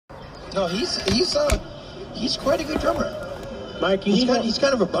No, he's quite a good drummer. Mike, He's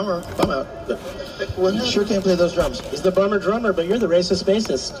kind of a bum out. But he sure can't play those drums. He's the bummer drummer, but you're the racist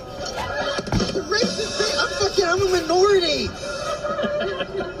bassist. I'm a minority.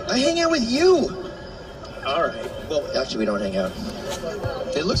 I hang out with you. All right. Well, actually, we don't hang out.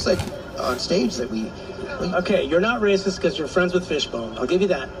 It looks like on stage that we Okay, you're not racist because you're friends with Fishbone. I'll give you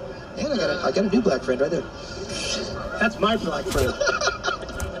that. and I got a new black friend right there. That's my black friend.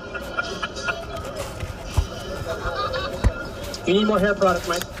 You need more hair product,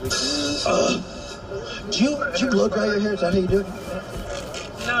 Mike. Do you blow dry your hair? Is that how you do it?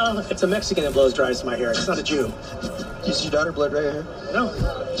 No, it's a Mexican that blows dries my hair. It's not a Jew. Does your daughter blow dry your hair? No,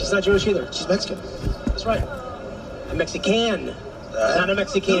 she's not Jewish either. She's Mexican. That's right. A Mexican. Not a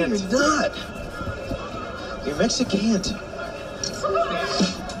Mexican. No, you're not. You're Mexican.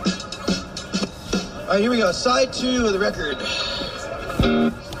 All right, here we go. Side 2 of the record.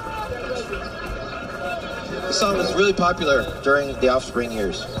 This song was really popular during the Offspring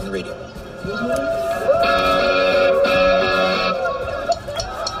years on the radio.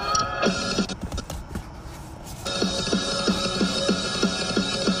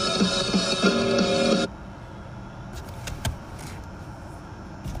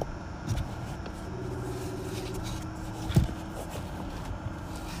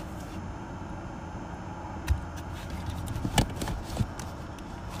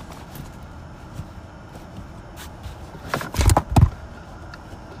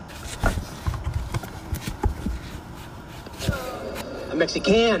 A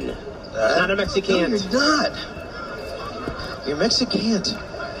Mexican. Not a Mexican. No, you're not. You're Mexican.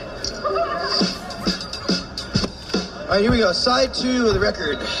 All right, here we go. Side 2 of the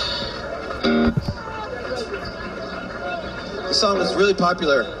record. This song was really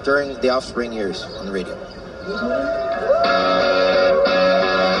popular during the Offspring years on the radio.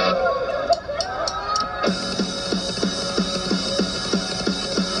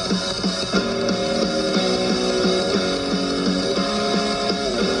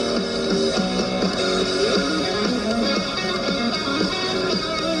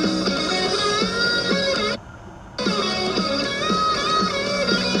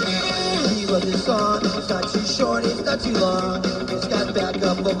 This song is not too short, it's not too long. It's got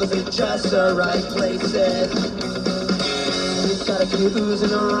backup vocals in just the right places. It's got a few oohs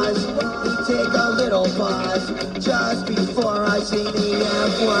and ahs. We take a little pause just before I sing the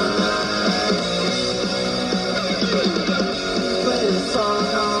F1. Play this song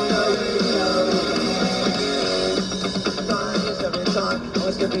on the radio. Line is every song,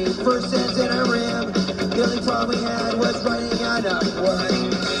 always gonna be first sense in a rim. The only problem we had was writing enough words.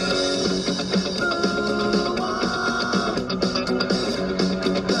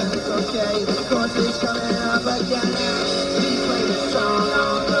 It's coming up again. Please play the song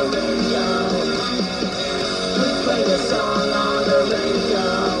on the radio. Please play the song on the radio.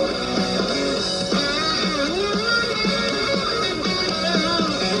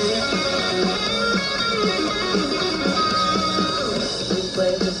 Please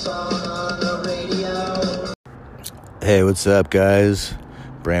play the song on the radio. Hey, what's up, guys?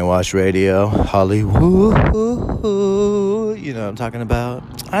 Brainwash Radio, Hollywood. You know what I'm talking about?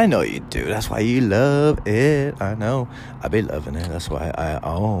 I know you do. That's why you love it. I know. I be loving it. That's why I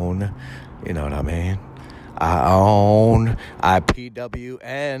own. You know what I mean? I own.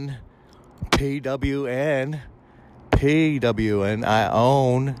 PWN. I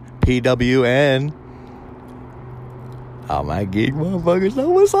own PWN. All my geek motherfuckers know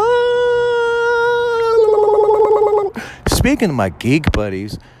what's up. Speaking of my geek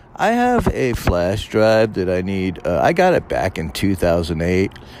buddies, I have a flash drive that I need. I got it back in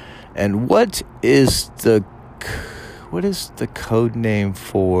 2008. And what is the code name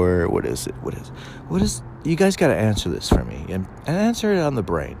for, what is you guys got to answer this for me and answer it on the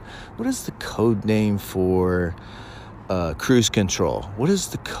brain. What is the code name for cruise control? What is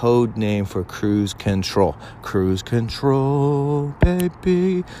the code name for cruise control? Cruise control,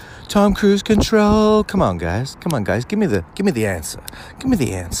 baby. Tom Cruise control. Come on, guys. Give me the answer. Give me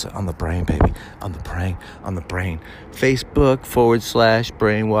the answer on the brain, baby. On the brain. Facebook /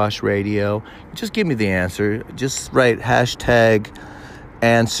 Brainwash Radio. Just give me the answer. Just write hashtag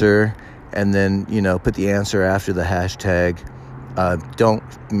answer and then, put the answer after the hashtag. Don't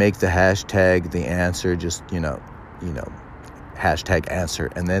make the hashtag the answer. Just, hashtag answer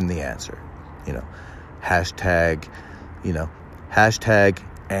and then the answer. Hashtag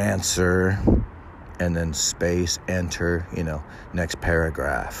answer and then space enter, next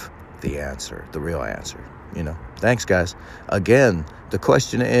paragraph, the answer, the real answer, Thanks, guys. Again, the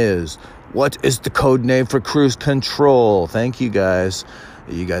question is, what is the code name for cruise control? Thank you, guys.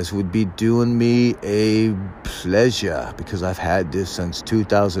 You guys would be doing me a pleasure because I've had this since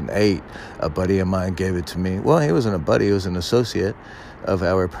 2008. A buddy of mine gave it to me. Well, he wasn't a buddy, he was an associate of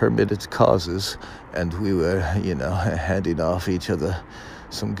our permitted causes, and we were, handing off each other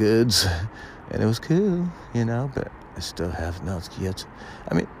some goods, and it was cool, but I still have not yet.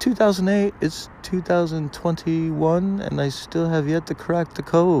 2008, it's 2021, and I still have yet to crack the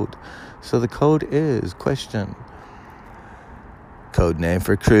code. So the code is question. Code name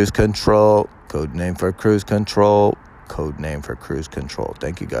for cruise control. Code name for cruise control. Code name for cruise control.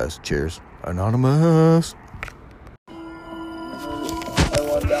 Thank you guys. Cheers. Anonymous.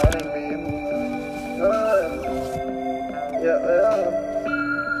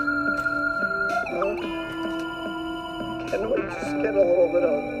 Can we just get a little bit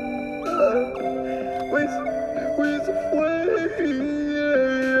of where's the flame?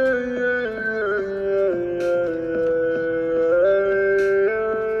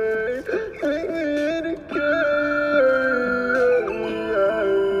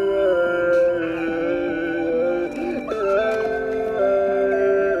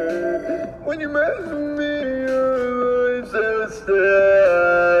 When you mess with me, I'm so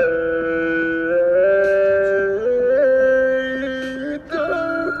sad.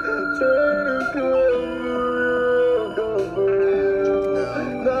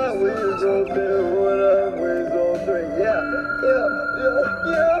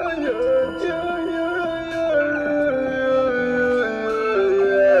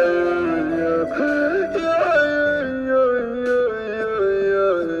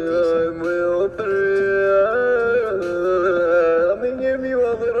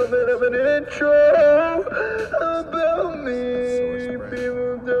 About me,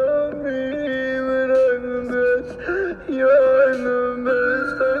 people tell me that I'm the best. You're the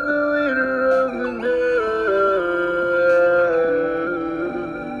best, I'm the leader of the night.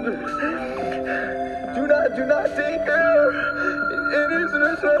 Do not take care. It isn't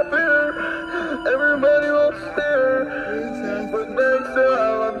as not fair. Everybody will stare. But next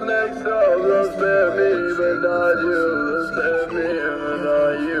time, they'll spare me, but not you. They'll spare me, but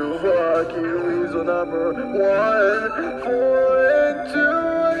not you. Fuck you, weasel number 1, 4, and 2.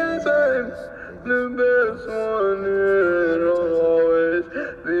 Yes, I'm the best one. It'll always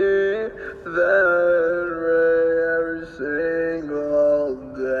be that way every single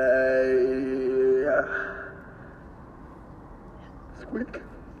day. Squeak.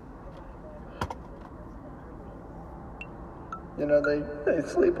 They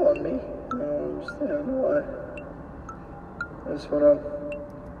sleep on me. I don't understand why. I just wanna,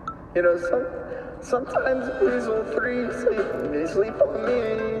 sometimes Weasel 3 sleep on me,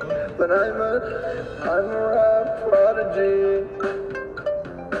 but I'm a rap prodigy.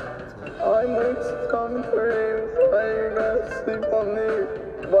 I'm like some 3, why you gonna sleep on me?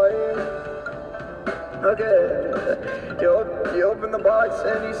 Why you? Okay, you open the box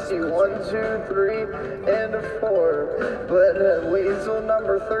and you see 1, 2, 3, and a 4. But weasel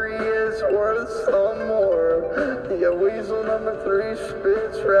number 3 is worth some more. Yeah, weasel number 3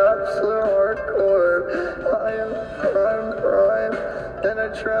 spits raps so hardcore. I'm prime, and I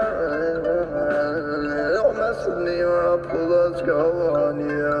try. Don't mess with me or I'll pull those go on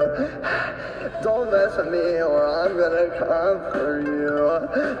you. Don't mess with me or I'm gonna come for you.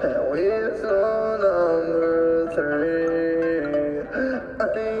 Weasel number 3, I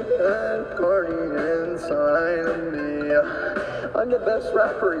think that party inside of me. I'm the best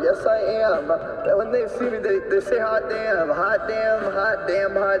rapper, yes I am. And when they see me, they say hot damn, hot damn, hot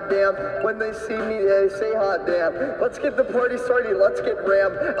damn, hot damn. When they see me, they say hot damn. Let's get the party started, let's get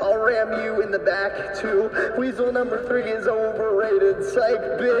rammed. I'll ram you in the back too. Weasel number 3 is overrated. Psych,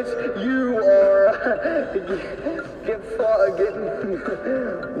 bitch, you are.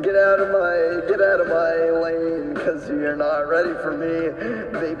 Get out of my lane, cause you're not ready for me,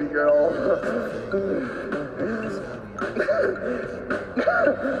 baby girl.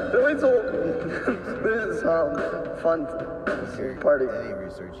 This is fun party. Any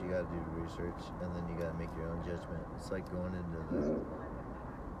research, you gotta do research, and then you gotta make your own judgment. It's like going into this.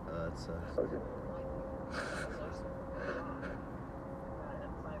 It sucks. Okay.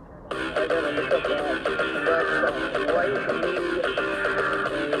 I gotta look up that rap song, Right For Me,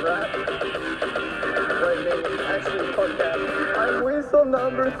 rap. Actually, fuck that. I'm Weasel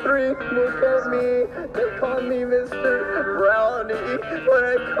number 3, look at me. They call me Mr. Brownie when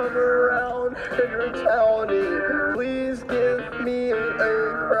I come around in your townie. Please give me a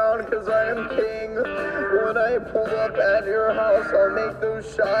crown, cause I am king. When I pull up at your house, I'll make those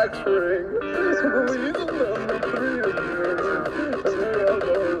shots ring. Weasel number 3 is me.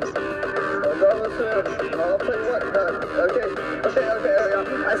 listen. I'll tell you what. Okay.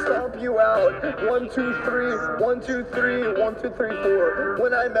 I stomp you out. 1, 2, 3. 1, 2, 3. 1, 2, 3, 4.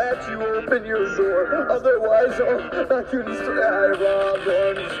 When I'm at you, open your door. Otherwise, I'll knock you in the store. I robbed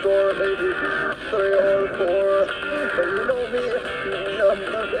one store, maybe 3 or 4. But you know me.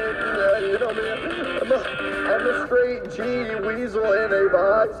 You know me. I'm a straight G weasel in a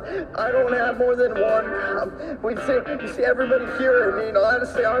box. I don't have more than one. You see everybody here. I mean,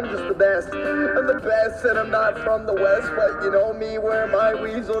 honestly, I'm just the best. I'm the best, and I'm not from the West, but you know me, where my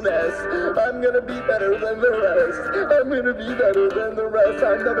weasel nest. I'm gonna be better than the rest. I'm gonna be better than the rest.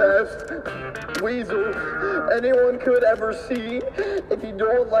 I'm the best weasel anyone could ever see. If you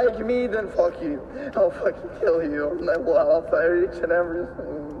don't like me, then fuck you. I'll fucking kill you. I'll fire each and every.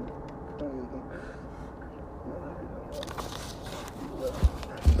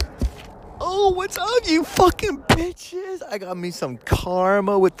 Oh, what's up, you fucking bitches? I got me some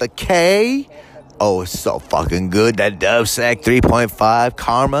Karma with the K. Oh, it's so fucking good. That Dove Sack 3.5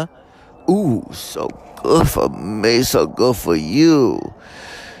 Karma. Ooh, so good for me, so good for you.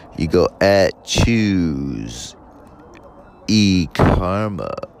 You go at choose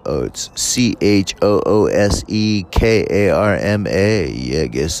Karma. Oh, it's CHOOSEKARMA. Yeah, I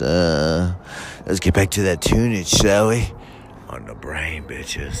guess, let's get back to that tunage, shall we? On the brain,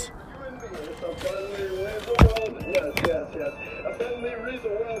 bitches.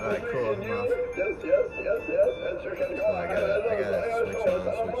 Alright, cool. Yes. I gotta switch on.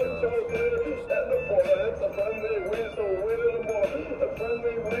 It's a friendly weasel winning them all. A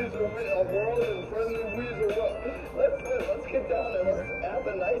friendly weasel winning a world and friendly weasel up. Let's get down and let's have a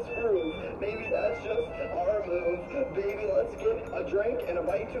nice groove. Maybe that's just our move. Baby, let's get a drink and a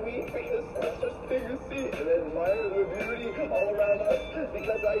bite to eat because let's just take a seat and admire the beauty all around us.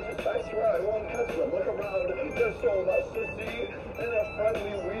 Because I swear I won't catch them. Look around, there's so much to see. And a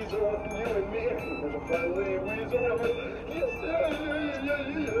friendly weasel with you and me. There's a friendly weasel with yes, yeah.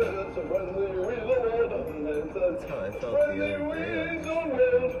 It's a friendly weasel world. That's how I felt the other day.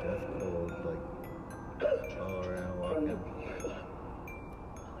 All around walking.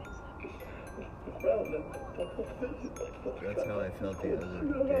 That's how I felt the other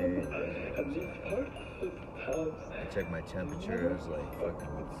day. I checked my temperature. It was like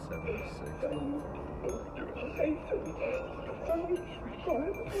fucking 76.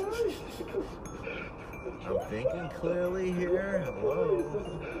 I'm thinking clearly here. Hello.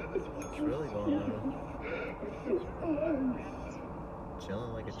 What's really going on?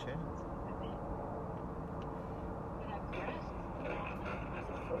 Chilling like a champ.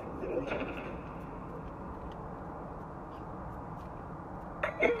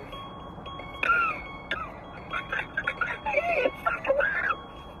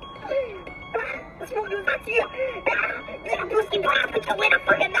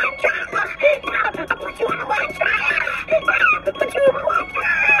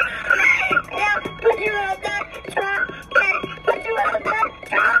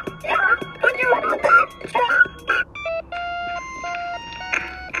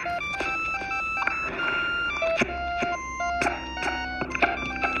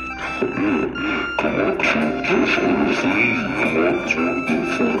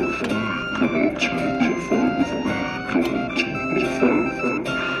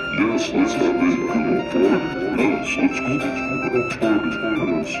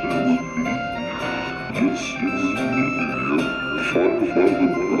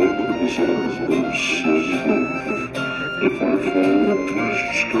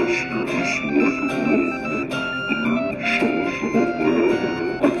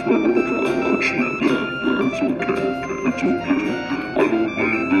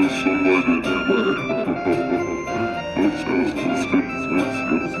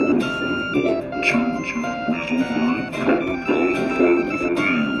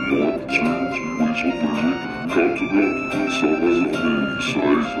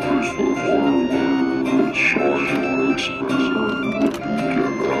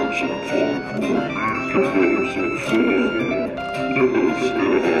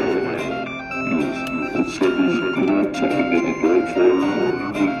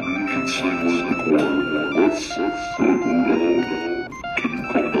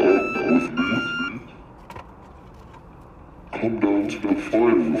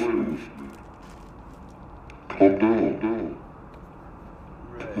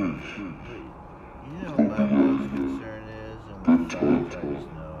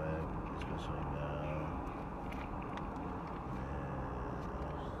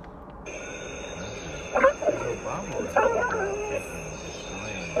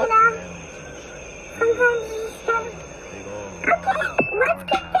 Let's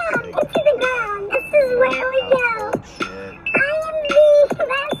get down into the ground. where we go. Shit. I am the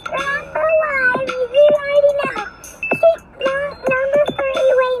best rapper alive. You already know. Number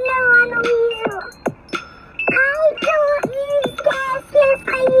 3. Wait, no, I'm a weasel. I don't use gas. Yes, I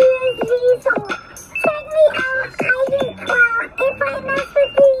use diesel. Check me out. I get clout. If I mess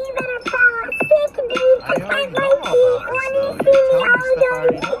with you, you better bow. Sick dude. I Cause already I know like all you. about When this, you though. see me, You're telling me stuff I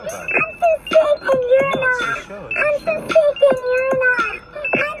already know about. I'm so sick and you're No, it's not. a show. It's a I'm so show. sick and you're not.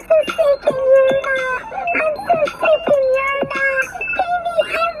 I'm so sick and you're not. I'm so sick and you're not. Pay me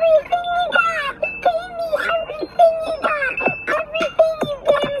everything you got. Pay me everything you got. Everything you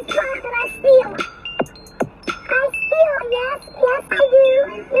get is profit. I steal. I steal. Yes, yes I do.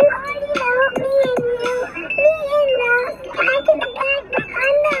 You already know me and you. Me and back in the bag, but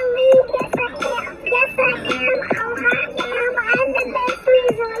I'm the lead. Yes I am. Yes I am. Oh hot damn. I'm the best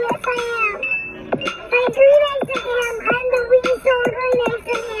weasel. Yes I am. I agree next to him. I'm the weasel. Agree next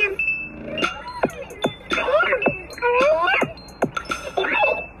to him. I am. I really am.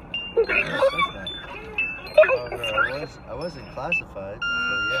 I wasn't classified, so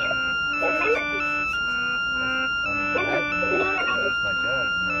yeah. I mean, that's my job,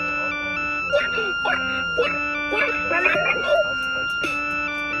 you know, all kinds of shit. Remember me? Classified shit.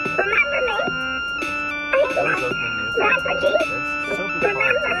 Remember me? That was opening new Rapper G? That's so good.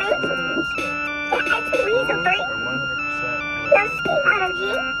 Remember me? Look at this way. Yeah, it's a weasel Rules 3. are 100% No ski butter G.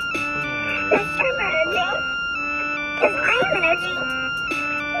 No stir butter G. Cause I am energy.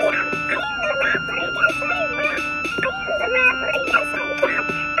 Yeah, I am the rapper. Yes, I rap. I am the rapper.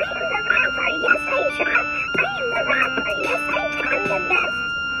 Yes, I top. I am the rapper. Yes, I trap. I am the rapper. Yes, I am the best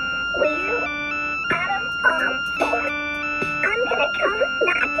weasel out of all 4. I'm gonna come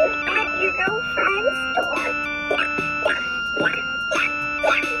knocking at your girlfriend's door. Yeah, yeah, yeah, yeah,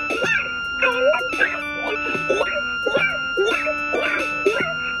 yeah, yeah. I am the best. Yeah, yeah, yeah, yeah,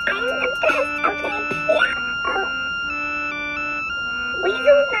 yeah. I am the best. Okay, yeah. Oh.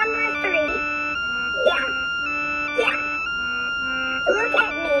 Weasel number 3. Yeah, yeah. Look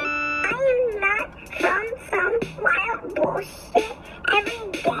at me. I am not from some wild bullshit. Every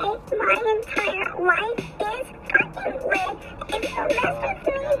day, my entire life is fucking lit. If you mess with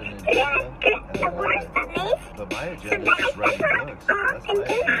me, you're gonna get the worst of me. But my So agenda is back just the writing fuck books. off That's and my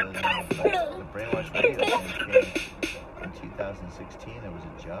do not agenda. test The me. Brainwash Cause Radio this thing came in 2016. It was a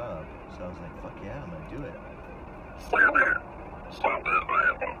job. So I was like, fuck yeah, I'm going to do it. Shout out. Shout out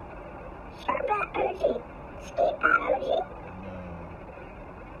rapper. Shout out OG. Skate by OG. No.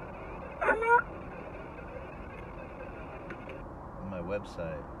 I'm out. My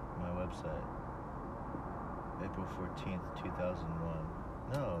website. April 14th, 2001.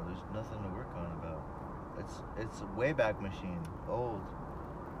 No, there's nothing to work on about. It's a Wayback Machine. Old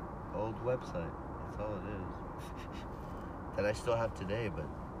website. That's all it is. That I still have today, but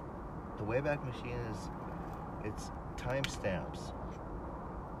the Wayback Machine it's timestamps.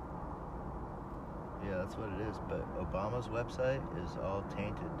 Yeah, that's what it is. But Obama's website is all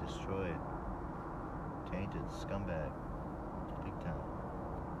tainted, destroyed. Tainted, scumbag. Big time.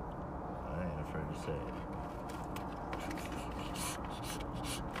 I ain't afraid to say it.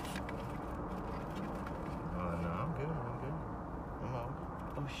 No, I'm good. I'm out.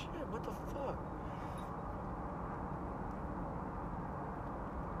 Oh shit, what the fuck?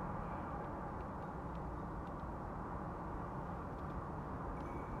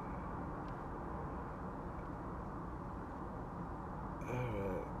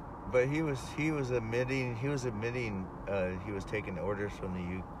 But he was admitting he was taking orders from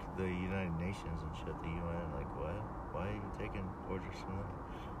the United Nations and shit. The UN, like what? Why are you taking orders from them?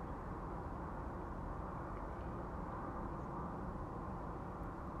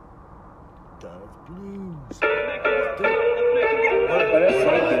 Donald's Blues.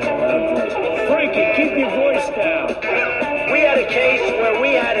 Frankie, keep your voice down. We had a case where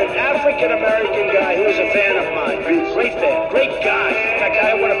we had an African-American guy who was a fan of mine. Great fan. Great guy. In fact,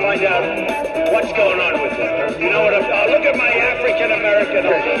 I want to find out what's going on with him. You know what I'm... look at my African-American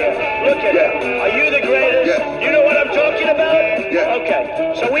over here. Look at him. Are you the greatest? You know what I'm talking about? Yeah. Okay.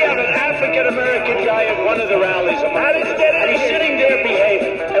 So we have an African-American guy at one of the rallies. How did he get in? And he's sitting there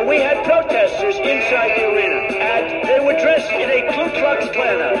behaving. And we had protesters inside the arena. And they were dressed in a Ku Klux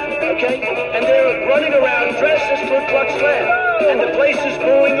Klan outfit, okay? And they were running around dressed as Ku Klux Klan. And the place is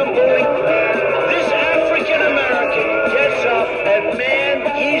booing them, booing. This African-American gets up and, man,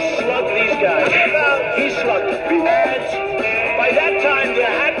 he slugged these guys. He slugged them. And by that time, their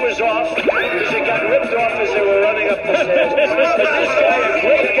hat was off because it got ripped off as they were running up the stairs. But this guy, a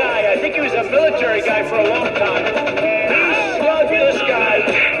great guy, I think he was a military guy for a long time, he slugged this guy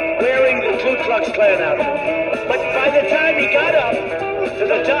wearing the Ku Klux Klan outfit. But by the time he got up to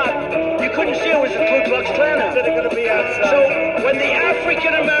the top, you couldn't see it was the Ku Klux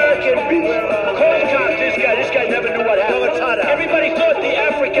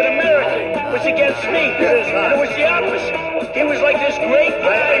against me. And it was the opposite. He was like this great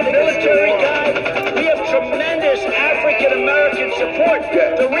guy, military guy. We have tremendous African-American support.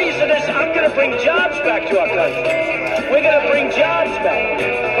 The reason is I'm going to bring jobs back to our country. We're going to bring jobs back.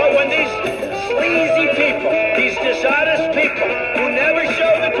 But when these sleazy people, these dishonest people who never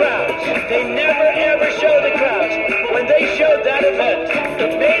show the crowds, they never ever show the crowds, when they showed that event,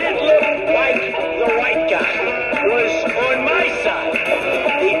 it made it look like the white guy was on my side.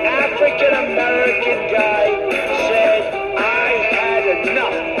 The African-American guy said, I had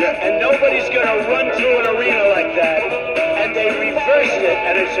enough, and nobody's going to run through an arena like that. And they reversed it,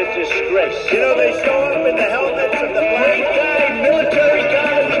 and it's a disgrace. You know, they show up in the helmets of the Great guy, military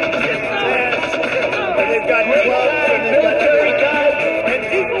guy, and they've got great clubs guy, and they've got military guy. and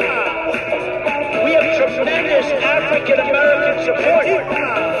We have tremendous African-American support.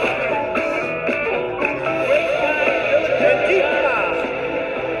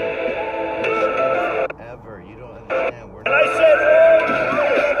 Ever. You don't understand. We're And I said,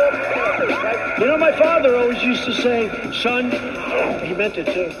 You know, my father always used to say, son, he meant it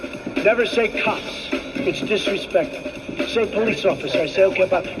too, never say cops. It's disrespectful. Say police officer. I say, okay,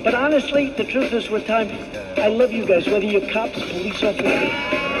 but honestly, the truth is with time, I love you guys, whether you're cops, police officers.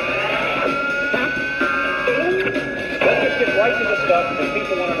 let's just get right to the stuff that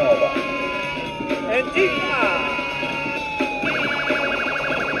people want to know about. Antifa!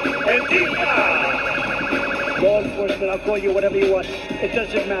 Law enforcement, I'll call you whatever you want. It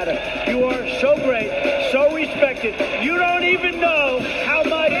doesn't matter. You are so great, so respected. You don't even know how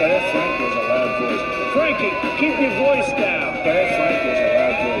much... Frank is a loud voice. Frankie, keep your voice down. Frank is a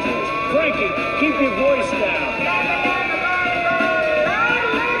loud voice. Frankie, keep your voice down.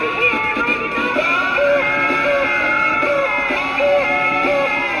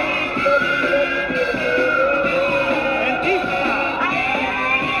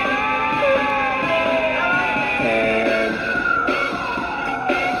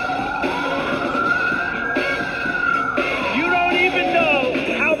 You don't even know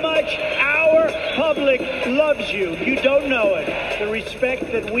how much our public loves you. You don't know it. The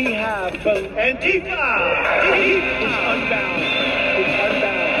respect that we have for Antifa! is unbound. It's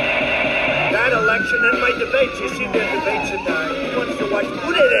unbound. That election and my debates, you see their debates at who wants to watch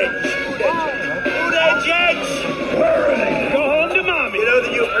Buttigieg? Go home to mommy. You know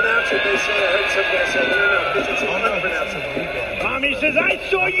that you pronounce it, they say, I heard some guy say, no, because it's unpronounceable. Mommy says, I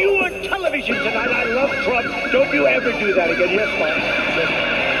saw you on television tonight. I love Trump. Don't you ever do that again. Yes, Mom.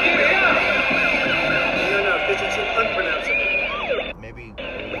 No, because it's unpronounceable. maybe.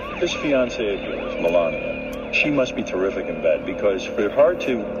 This fiancée of yours, Melania, she must be terrific in bed because for her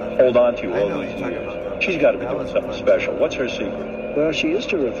to hold on to you all these years, she's got to be doing something special. What's her secret? Well, she is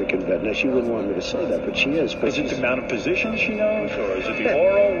terrific in bed. Now, she wouldn't want me to say that, but she is. But Is it the amount of positions she knows, or is it the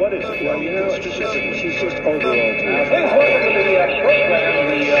oral? What is it? well, you know, she's just overall terrific. Please welcome to the program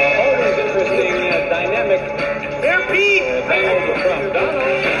the always interesting, dynamic Mayor Pete! Donald Trump.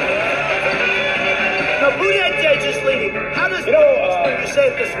 Donald. No, Buttigieg is leading. How does You know, you say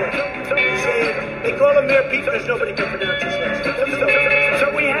it this way? You say it, they call him Mayor Pete because nobody can pronounce his last name. So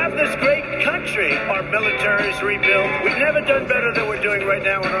we have this great country. Our military is rebuilt. We've never done better than we're doing right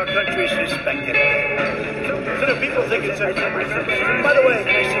now, and our country is respected. So the people think it's a... By the way, And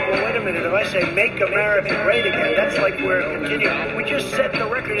I said, well, wait a minute. If I say make America great again, that's like we're continuing. We just set the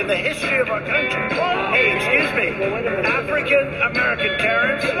record in the history of our country. Hey, excuse me. African-American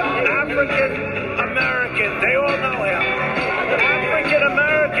Terrence, African-American, they all know him.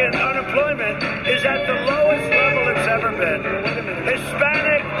 African-American unemployment is at the lowest level it's ever been.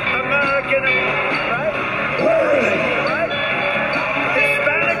 Hispanic American, right? Right?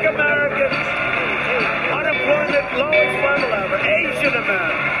 Hispanic American unemployment, lowest level ever. Asian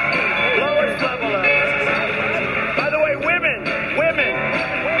American, lowest level ever. By the way, women.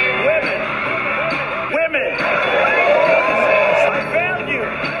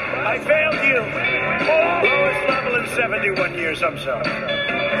 I failed you. Lowest level in 71 years, I'm sorry.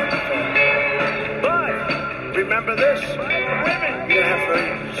 But, remember this, women, you're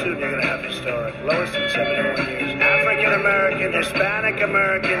gonna have historic. Lowest in 71 years. African American, Hispanic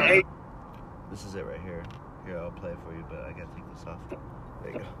American, Asian. This is it right here. Here, I'll play it for you, but I gotta take this off.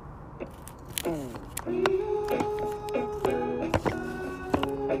 There you go.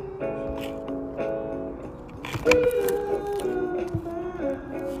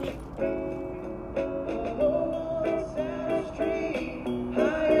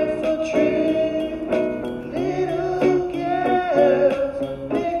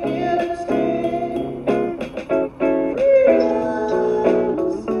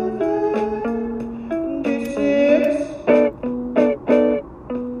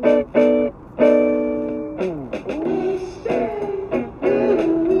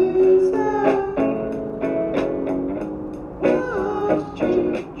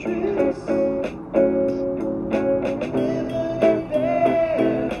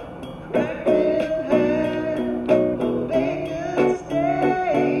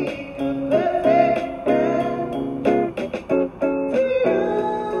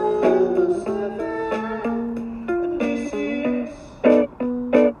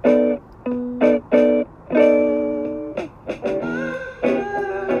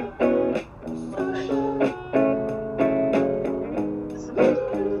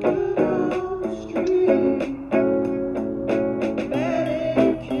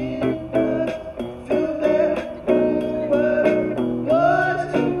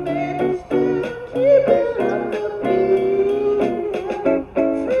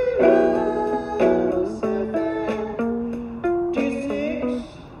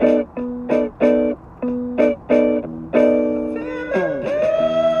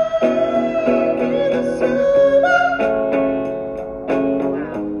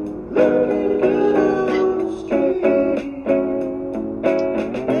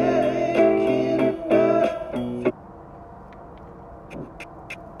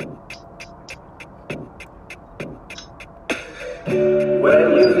 When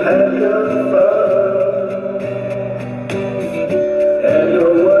you've had your fun and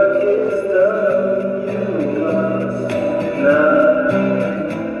your work is done, you must not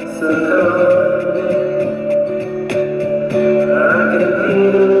succumb. I can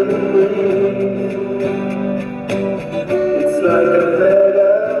feel you breathe. It's like a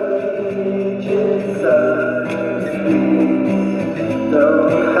feather reach inside. Please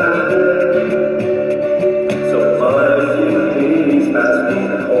don't hide it. So far as you please pass me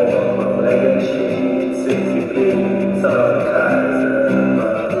the horn, leg and cheese, if you please, on Kaiser.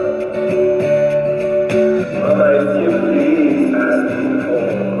 Mama, if you please pass me the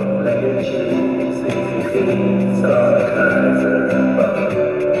horn, leg and cheese, if you please, on Kaiser.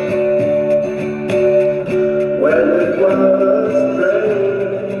 When it was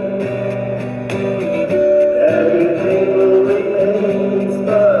prayed, everything will remain,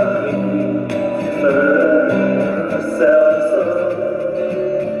 but we burn ourselves up.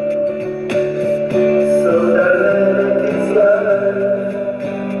 So dynamic is life,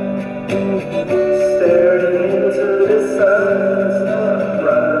 staring into the sun's not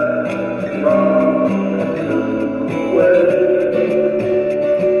right, wrong way.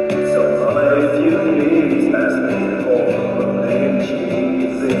 So mama, if you please pass me the corn and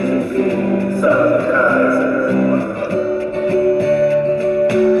cheese, if you please, on Kaiser.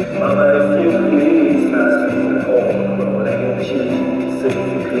 Mama, if you please pass me the corn and cheese, if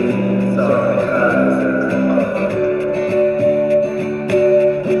you please, on Kaiser.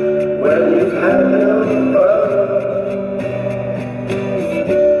 When you've had your fun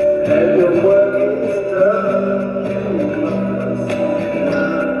and your work is done, you must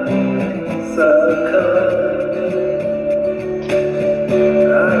not succumb.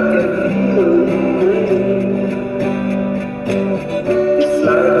 I can feel you breathe. It's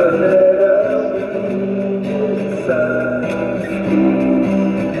like a feather inside.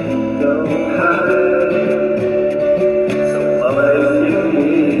 Don't hide it. So mama, if you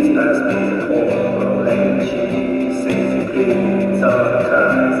please pass me the corn and cheese, if you please, on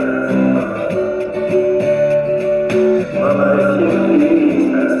Kaiser. Mama, if you please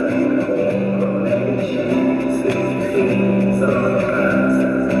pass me the corn and cheese, if you please, on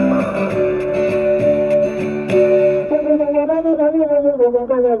Kaiser.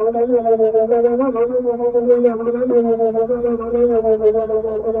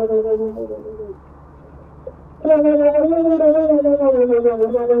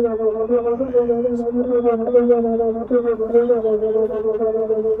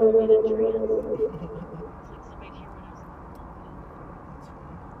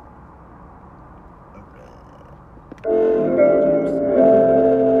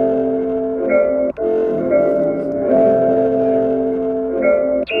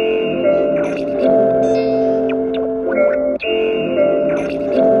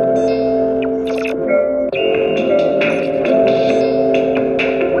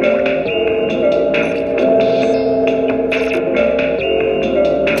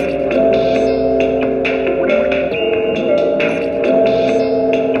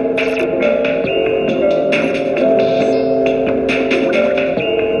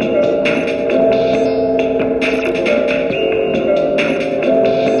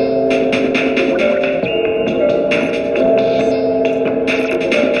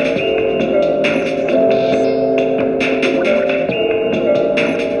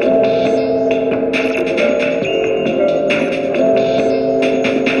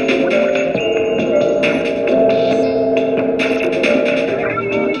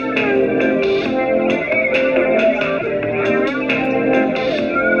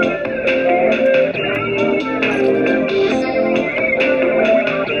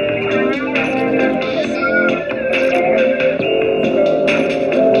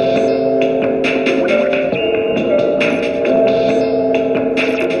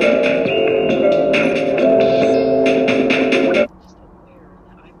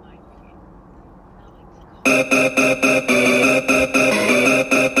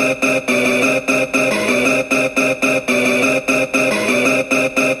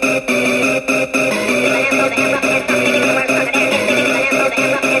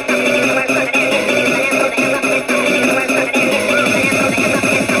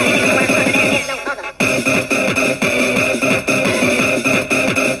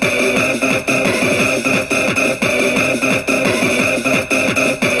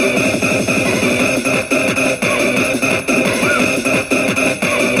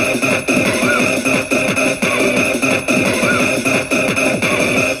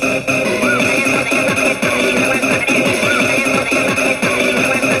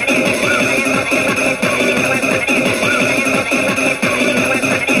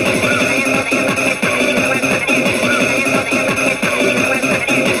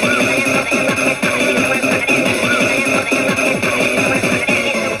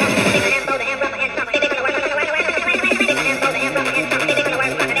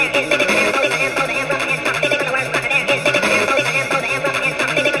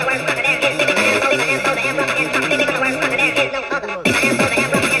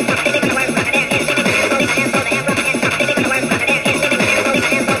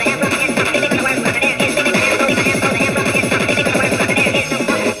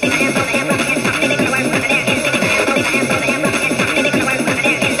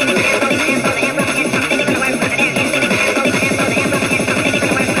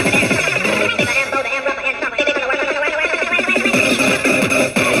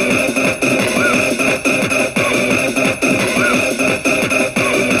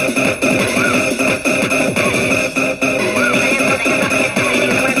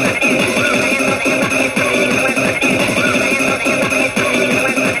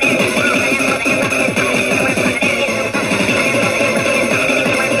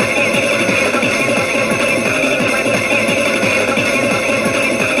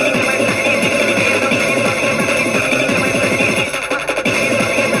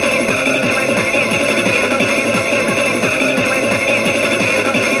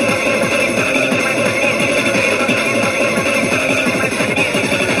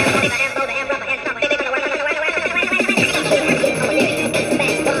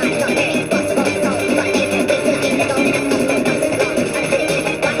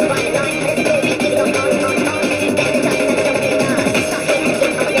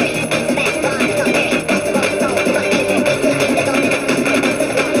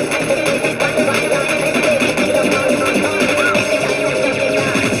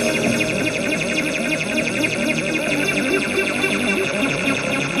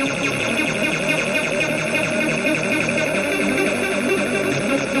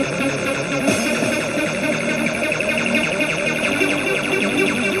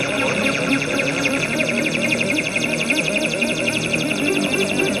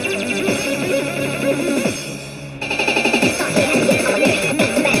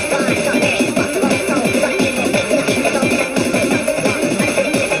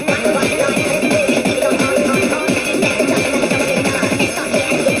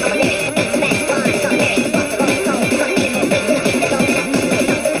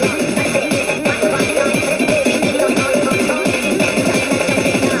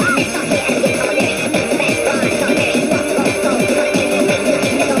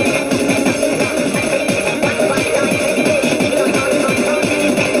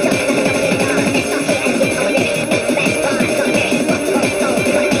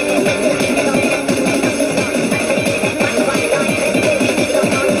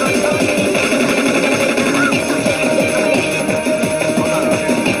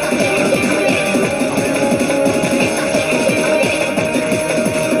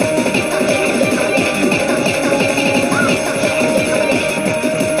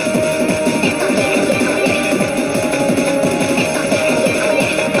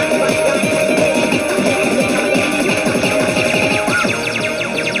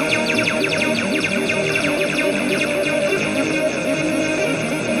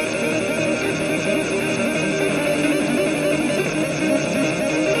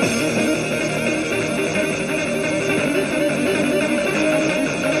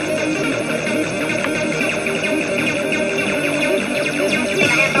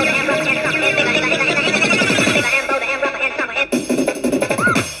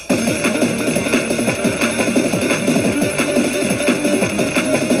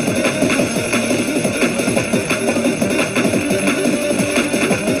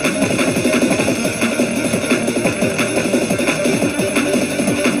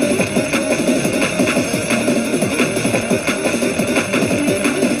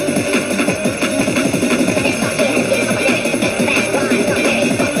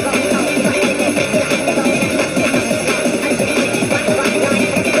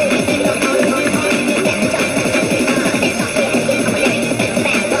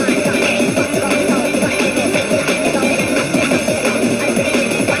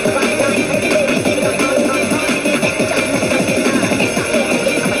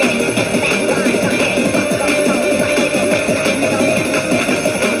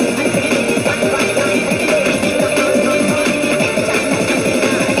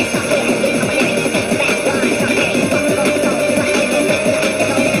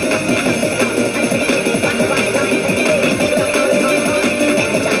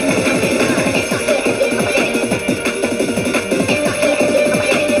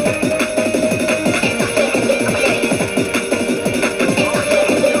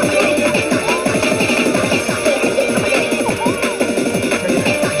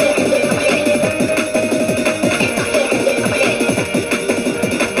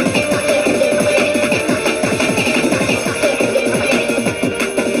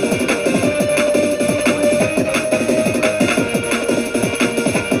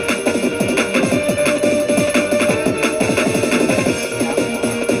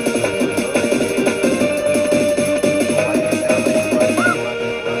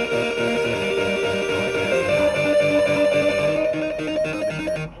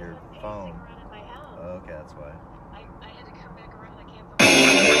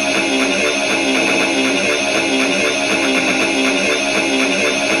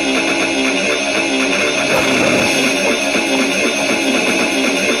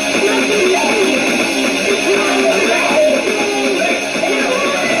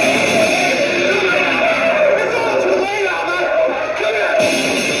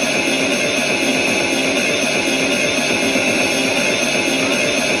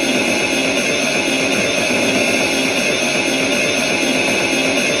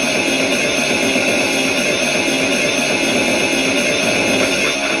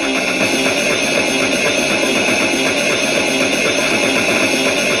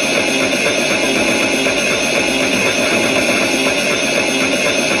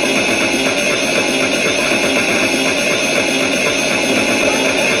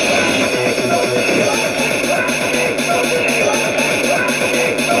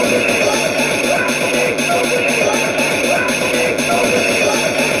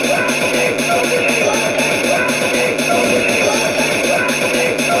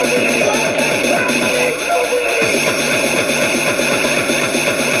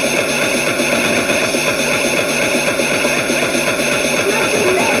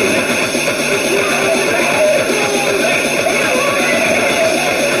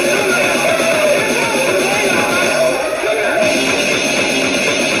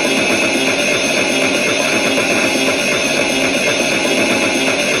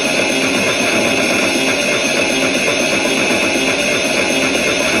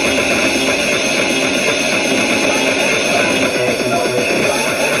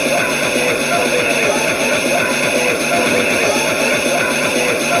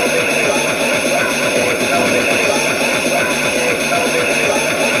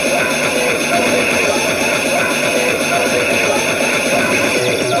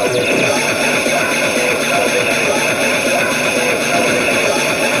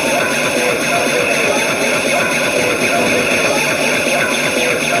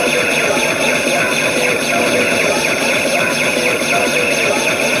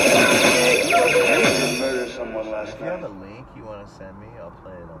 I'll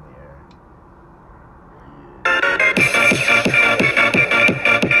play it on the air.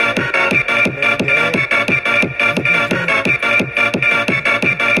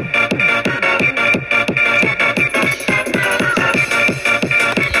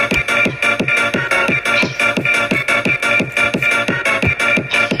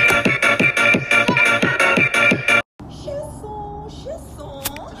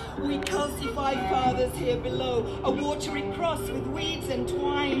 We calcify fathers here below, a watery cross with weeds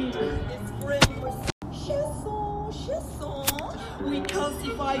entwined. This grim was we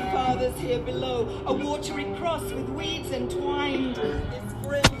calcify fathers here below, a watery cross with weeds entwined. This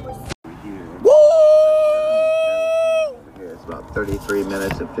grim was It's about 33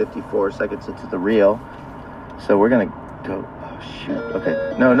 minutes and 54 seconds into the reel. So we're gonna go, oh shoot,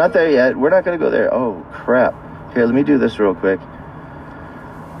 okay. No, not there yet. We're not gonna go there. Oh crap. Here, let me do this real quick.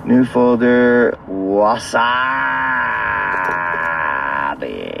 New folder, wasabi.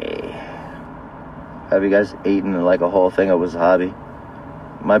 Have you guys eaten like a whole thing of wasabi?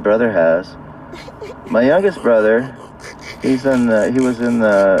 My brother has. My youngest brother, he was in the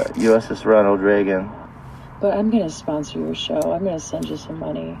USS Ronald Reagan. But I'm gonna sponsor your show. I'm gonna send you some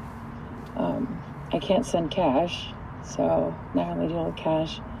money. I can't send cash, so not only deal with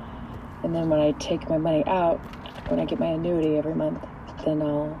cash, and then when I take my money out, when I get my annuity every month, then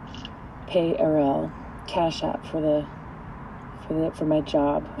I'll pay or I'll cash out for my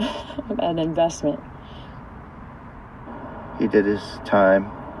job, an investment. He did his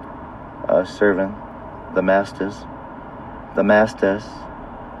time serving the masters,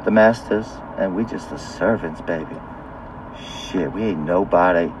 and we just the servants, baby. Shit, we ain't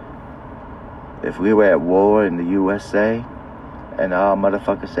nobody. If we were at war in the USA and our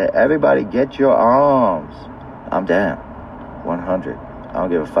motherfuckers said, everybody get your arms, I'm down. 100. I don't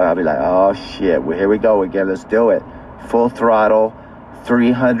give a fuck. I'll be like, oh shit, well, here we go again. Let's do it. Full throttle,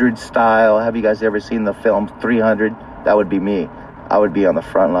 300 style. Have you guys ever seen the film 300? That would be me. I would be on the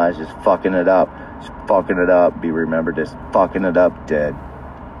front lines just fucking it up. Just fucking it up. Be remembered as fucking it up dead.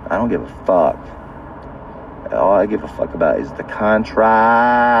 I don't give a fuck. All I give a fuck about is the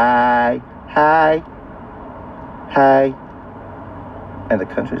contract. Hi. And the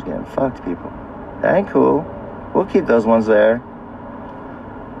country's getting fucked, people. That ain't cool. We'll keep those ones there.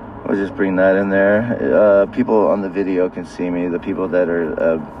 We'll just bring that in there. People on the video can see me. The people that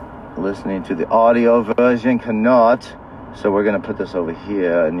are listening to the audio version cannot. So we're going to put this over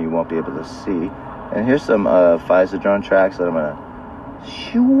here, and you won't be able to see. And here's some Pfizer drone tracks that I'm going to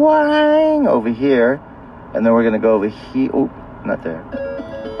swing over here. And then we're going to go over here. Oh, not there.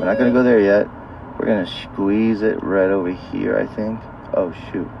 We're not going to go there yet. We're going to squeeze it right over here, I think. Oh,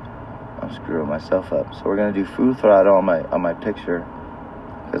 shoot. I'm screwing myself up. So we're going to do full throttle on my picture,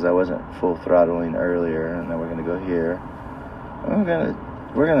 because I wasn't full throttling earlier. And then we're going to go here. And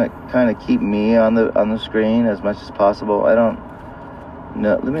we're gonna kind of keep me on the screen as much as possible. I don't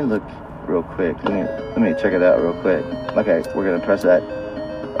know. Let me look real quick. Let me check it out real quick. Okay, we're gonna press that.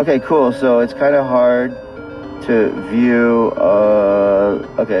 Okay, cool. So it's kind of hard to view.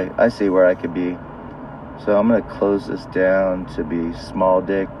 Okay, I see where I could be. So I'm gonna close this down to be small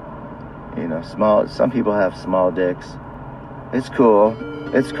dick. You know, small. Some people have small dicks. It's cool.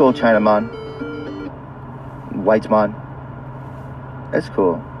 It's cool, Chinaman. White man. It's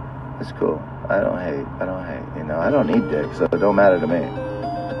cool. It's cool. I don't hate. You know, I don't need dick, so it don't matter to me.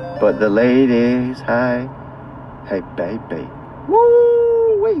 But the ladies, hi. Hey, baby.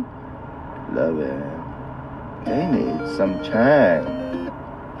 Woo wee. Love it. They need some time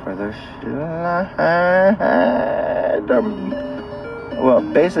for their slide. Well,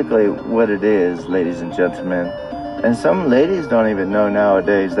 basically what it is, ladies and gentlemen, and some ladies don't even know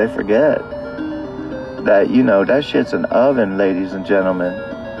nowadays, they forget that, you know, that shit's an oven, ladies and gentlemen.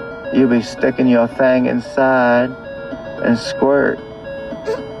 You be sticking your thing inside and squirt.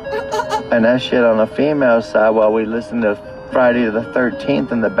 And that shit on the female side while we listen to Friday the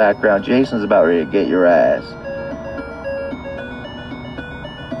 13th in the background. Jason's about ready to get your ass.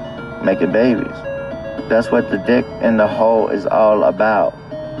 Making babies. That's what the dick in the hole is all about.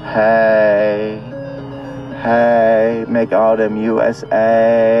 Hey, make all them USAs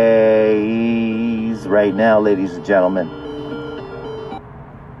right now, ladies and gentlemen.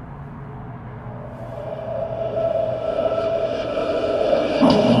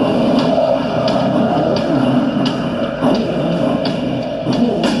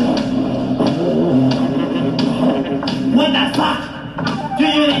 What the fuck do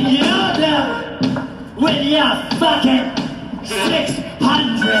you think you're doing with your fucking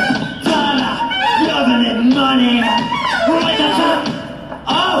 $600 government money? What the fuck?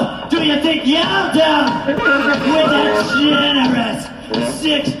 Oh, do you think you're doing with that generous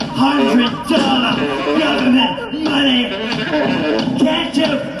 $600 government money. Can't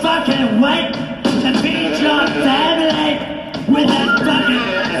you fucking wait to feed your family with that fucking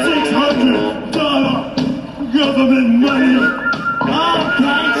 $600 government money? Oh,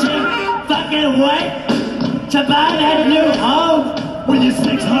 can't you fucking wait to buy that new home with your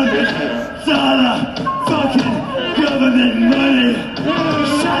 $600 fucking government money?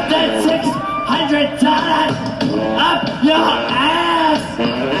 Shove that $600 up your ass,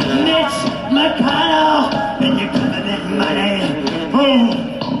 Mitch McConnell, and your government money.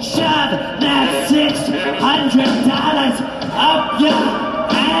 Oh, shove that $600 up your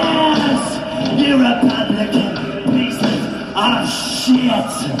ass, you Republican pieces of shit.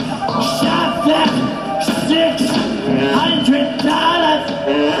 Shove that $600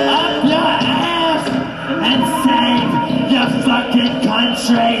 up your ass and save your fucking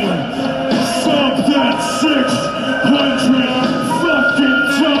country. Shove that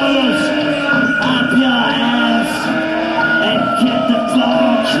 $600 up your ass and get the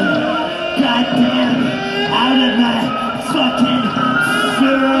fuck goddamn out of my fucking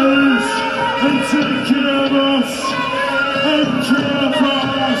face and take care of us and care for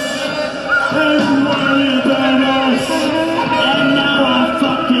us and worry about us and know our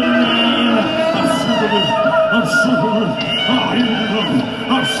fucking name. I'm sick of it. I'm sick of it.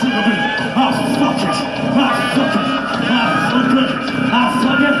 I'm sick of it. I'll fuck it. I'll fuck it. I'll fuck it. I'll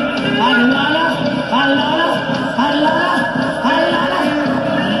fuck it. I love it. I love it. I love it. I love it.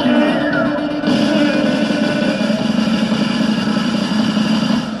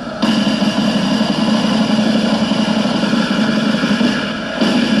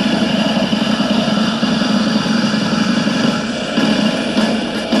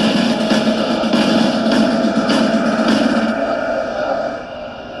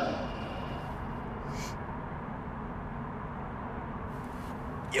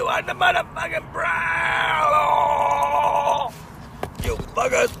 You are the motherfucking bro! You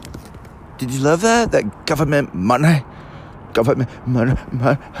fuckers! Did you love that? That government money? Government money,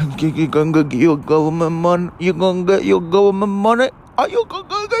 you gonna get your government money? You gonna get your government money? Are you gonna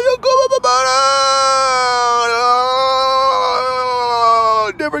get your government money?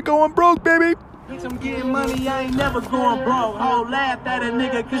 Never going broke, baby. Bitch, I'm getting money, I ain't never going broke. Whole laughed at a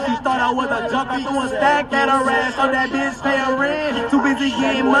nigga cause she thought I was a joke. I threw a stack at her ass so that bitch pay her rent. Too busy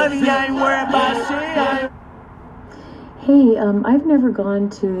getting money, I ain't worried about shit. Hey, I've never gone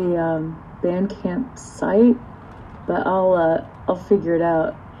to the Bandcamp site, but I'll figure it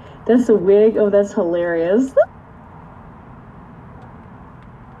out. That's a wig? Oh, that's hilarious.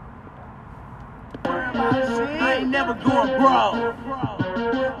 I ain't never going broke.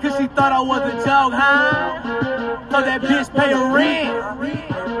 Cause she thought I was a joke, huh? So that bitch pay her rent.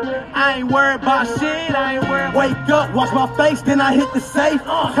 I ain't worried about shit, I ain't worried. Wake up, wash my face, then I hit the safe.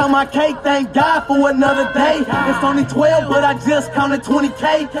 Count my cake, thank God for another day. It's only 12, but I just counted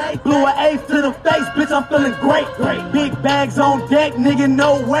 20K. Blew an eighth to the face, bitch, I'm feeling great. Big bags on deck, nigga,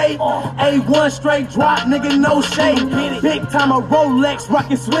 no way. A1 straight drop, nigga, no shade. Big time a Rolex,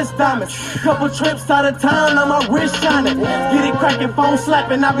 rockin' Swiss diamonds. Couple trips out of town, on my wrist shining. Get it crackin', phone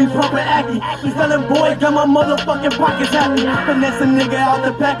slapping, I be pumping Aki. Selling boy, got my motherfucking pockets happy. Finesse a nigga out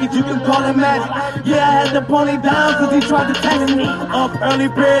the package, you can call it magic. Yeah, I had to pony down cause he tried to tax me. Up early,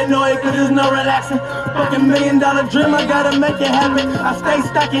 paranoid cause there's no relaxing. Fucking $1 million dream, I gotta make it happen. I stay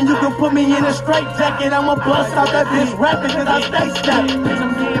stacking, you can put me in a straight jacket. I'ma bust out that bitch rapping cause I stay stacking. Bitch,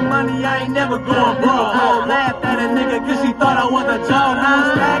 I'm getting money, I ain't never going broke. Whole laughed at a nigga cause she thought I was a joke.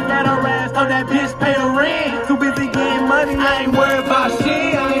 I stack at her ass so that bitch pay her rent. Too busy getting money, I ain't worried about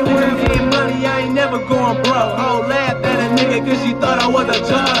shit. I ain't worried about getting money, I ain't never going broke. Whole laughed at a nigga cause she thought I was a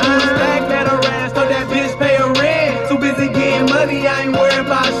joke. I stack at her ass so that bitch pay her rent. Too busy getting money, I ain't worried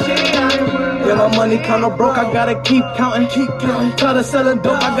about shit. Yeah, my money kinda broke, I gotta keep counting, Try to sell a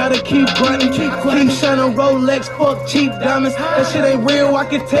dope, I gotta keep grunting, keep shining Rolex, fuck cheap diamonds. That shit ain't real, I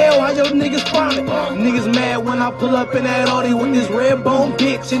can tell how your niggas frontin'. Niggas mad when I pull up in that Audi with this red bone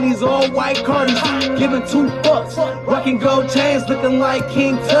bitch and these all white Cardis. Giving 2 fucks, rocking gold chains, looking like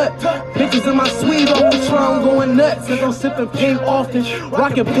King Tut. Bitches in my suite off the Patron going nuts. Since I'm sipping pink often,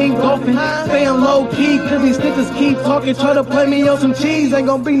 rocking pink dolphin. Staying low key, cause these niggas keep talking. Try to play me on some cheese, ain't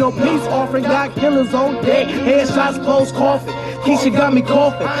gonna be no peace offering. Got killers on deck, headshots, close coffin. Keisha got me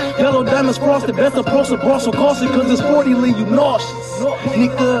coughing. Yellow diamonds frosted, best approach to Brussels caution, cause it's 40 leave you nauseous.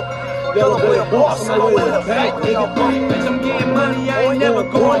 Nigga, yellow boy boss, I'm way to the bank, nigga. Bitch, I'm getting money, I ain't never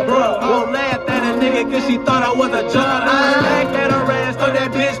going broke. Won't laugh at a nigga cause she thought I was a joke. I stack at her ass so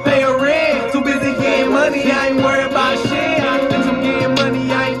that bitch pay her rent. Too busy getting money, I ain't worried about shit. Bitch, I'm getting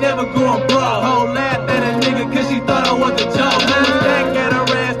money, I ain't never going broke. Won't laugh at a nigga cause she thought I was a joke. I stack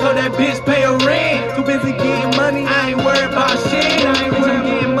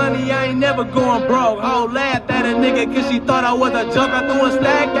going broke. Ho laughed at a nigga cause she thought I was a joke. I threw a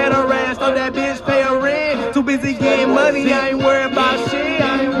stack at her ass, so that bitch pay her rent. Too busy getting money, I ain't worried about shit.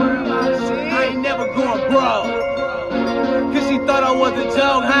 I ain't never going broke. Cause she thought I was a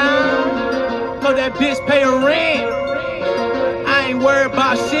joke, huh? So that bitch pay her rent. I ain't worried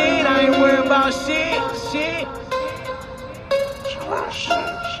about shit, I ain't worried about shit.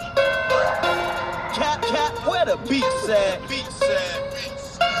 Cap, where the beats at?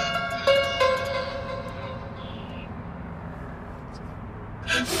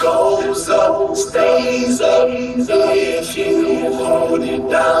 Goes up, stays up, if you hold it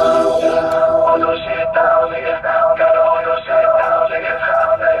down. Hold your shit down, niggas down. Gotta hold your shit down, niggas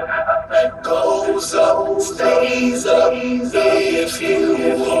down. Goes up, stays up, if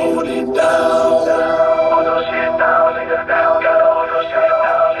you hold it down. Hold your shit down, niggas down. Gotta hold your shit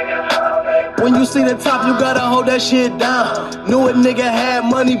down, niggas down. When you see the top, you gotta hold that shit down. Knew a nigga had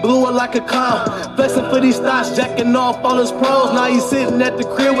money, blew it like a clown. Flexing for these stocks, jacking off all his pros. Now he's sitting at the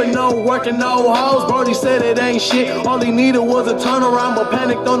crib with no work and no hoes. Brody said it ain't shit, all he needed was a turnaround. But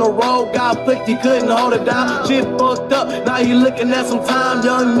panicked on the road, got flicked, he couldn't hold it down. Shit fucked up, now he looking at some time.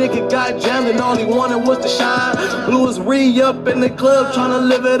 Young nigga got jammed and all he wanted was to shine. Blew his re-up in the club, tryna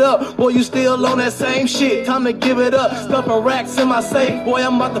live it up. Boy, you still on that same shit, time to give it up. Stuffing racks in my safe, boy,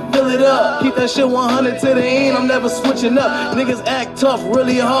 I'm about to fill it up. Keep that shit 100 to the end, I'm never switching up. Niggas act tough,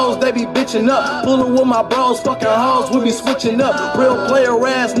 really hoes, they be bitching up. Fooling with my bros, fucking hoes, we be switching up. Real player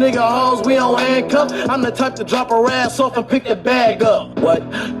ass nigga hoes, we don't handcuff. I'm the type to drop her ass off and pick the bag up. What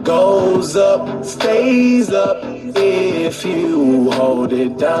goes up, stays up, if you hold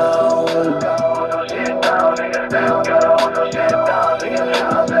it down.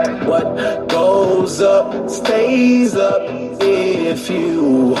 What goes up, stays up, if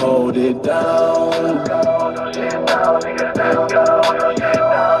you hold it down.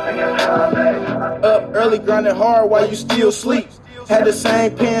 Up early, grinding hard while you still sleep. Had the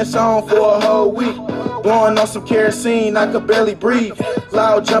same pants on for a whole week. Blowing on some kerosene, I could barely breathe.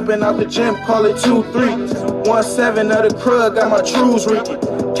 Loud jumping out the gym, call it 2-3. 1-7 of the crud, got my trues reeking.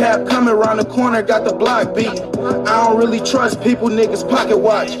 Cap coming around the corner, got the block beating. I don't really trust people, niggas pocket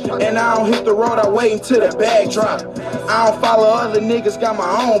watch. And I don't hit the road, I wait until the bag drop. I don't follow other niggas, got my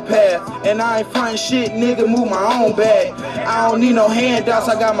own path. And I ain't frontin' shit, nigga, move my own bag. I don't need no handouts,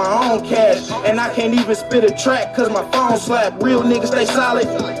 I got my own cash. And I can't even spit a track, cause my phone slap. Real niggas stay solid,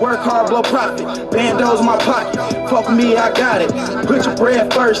 work hard, blow profit. Bandos in my pocket, fuck with me, I got it. Put your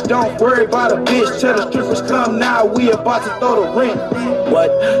bread first, don't worry about a bitch. Tell the strippers come now, we about to throw the rent. What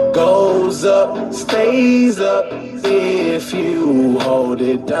goes up, stays up, if you hold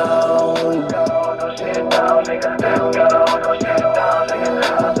it down.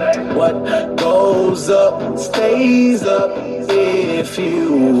 What goes up, stays up, if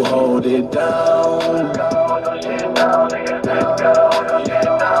you hold it down.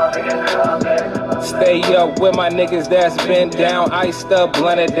 Stay up with my niggas that's been down. Iced up,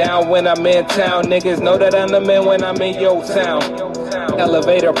 blunted down when I'm in town. Niggas know that I'm the man when I'm in your town.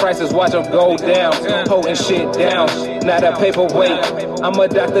 Elevator prices, watch them go down. Holding shit down, not a paperweight. I'm a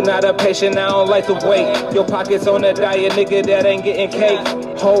doctor, not a patient, I don't like to wait. Your pockets on a diet, nigga, that ain't getting cake.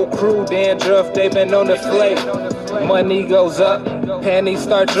 Whole crew dandruff, they been on the flake. Money goes up, panties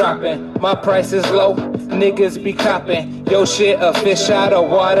start dropping. My price is low, niggas be copping. Yo shit, a fish out of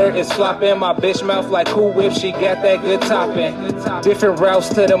water is flopping. My bitch mouth like Cool Whip, she got that good topping. Different routes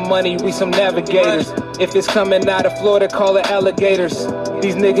to the money, we some navigators. If it's coming out of Florida, call it alligators.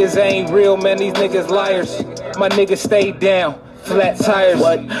 These niggas ain't real, man, these niggas liars. My niggas stay down, flat tires.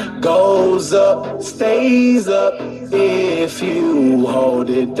 What goes up, stays up, if you hold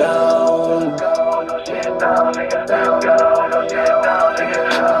it down.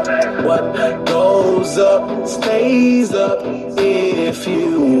 What goes up, stays up, if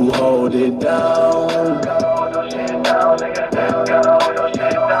you hold it down.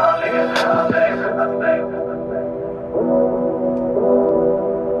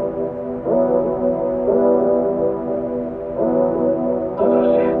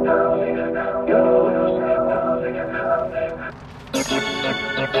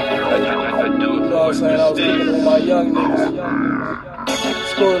 I'm saying? I was thinking with my young niggas.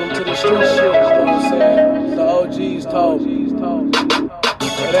 Schooling them to the street shit, you know what I'm saying? The OGs told me.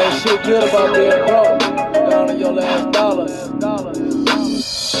 It ain't shit good about being broke. Down to your last dollar. There's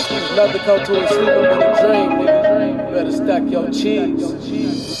nothing come to a sleeper but a dream, nigga. You better stack your cheese.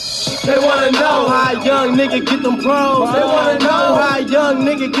 They wanna know how a young nigga get them pros. They wanna know how a young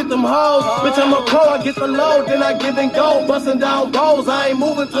nigga get them hoes. Bitch, I'm a pro, I get the load, then I give and go. Bustin' down bowls, I ain't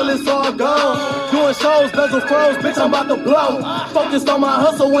moving till it's all gone. Doing shows, dozen froze, bitch, I'm about to blow. Focused on my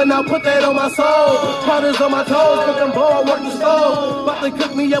hustle when I put that on my soul. Powders on my toes, cooking ball, work the stove. About to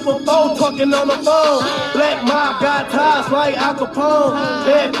cook me up a phone, talking on the phone. Black mob got ties like Al Capone.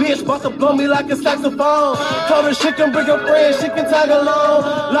 Bad bitch, about to blow me like a saxophone. Told her she can bring her friends, she can tag along.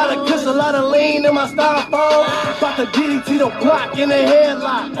 Lot of kush, a lot of lean in my styrofoam. About to DDT the block in the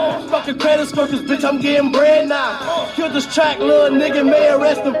headlock. Fucking credit score, cause bitch, I'm getting bread now. Kill this track, little nigga, may it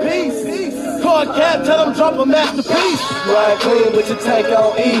rest in peace. Call a cab, tell them drop a masterpiece. Ride clean with your tank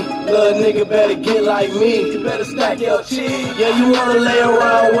on E. Little nigga better get like me. You better stack your cheese. Yeah, you wanna lay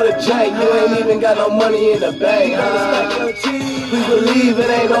around with a jank. You ain't even got no money in the bank. Stack your cheese. Please believe it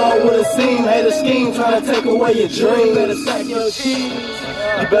ain't all what it seems. Hate a scheme trying to take away your dream. Better stack your cheese.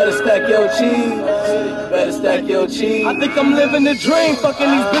 You better stack your cheese. Better stack your cheese. I think I'm living the dream. Fucking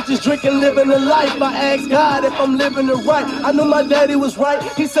these bitches, drinking, living the life. I asked God if I'm living it right. I knew my daddy was right.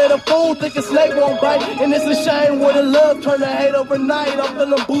 He said a fool think a snake won't bite. And it's a shame where the love turned to hate overnight. I'm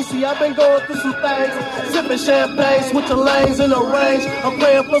feeling boozy. I've been going through some things. Sipping champagne, switching lanes in the range. I'm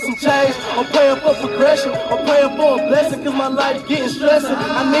praying for some change. I'm praying for progression. I'm praying for a blessing cause my life getting stressing.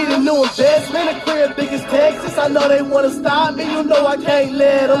 I need a new investment. A crib big as Texas. I know they wanna stop me. You know I can't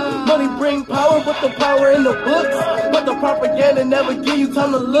let them. Money bring power, but the power in the books. But the propaganda never give you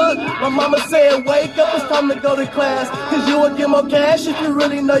time to look. My mama said, wake up, it's time to go to class. Cause you will get more cash if you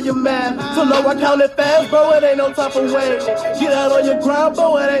really know your math. So low, I count it fast, bro, it ain't no time for waiting. Get out on your grind,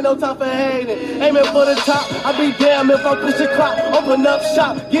 bro, it ain't no time for hating. Aiming for the top, I be damn if I push the clock. Open up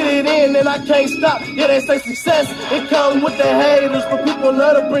shop, get it in, and I can't stop. Yeah, they say success, it comes with the haters. But people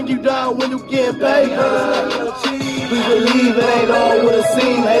love to bring you down when you get paid. Please believe it ain't all what it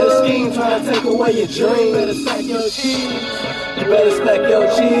seems. Hate a scheme trying to take away your dream. Better stack your cheese. You better stack your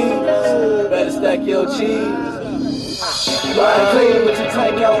cheese. Better stack your cheese. Ride clean with your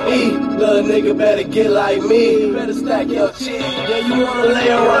tank on E. Little nigga better get like me. You better stack your cheese. Yeah, you wanna lay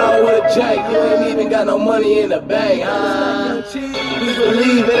around with a jank. You ain't even got no money in the bank. Please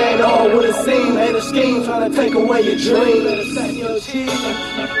believe it ain't all what it seems. Hate a scheme trying to take away your dream. Better stack your cheese.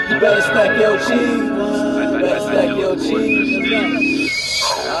 You better stack your cheese. Better stack your cheese.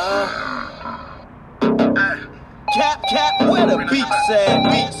 Cap, where the beat at?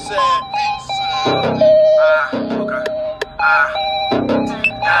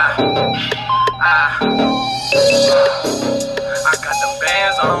 I got the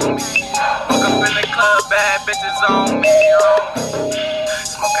bands on me. Woke up in the club, bad bitches on me.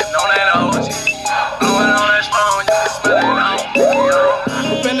 Smoking on that OG. Blowing on that strong, you can smell it on me.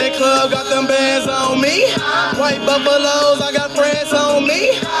 Up in the club, got them bands on me. White buffaloes, I got friends on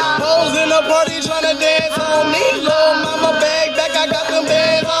me. Hoes in the party tryna dance on me. Lil' mama bag back, I got them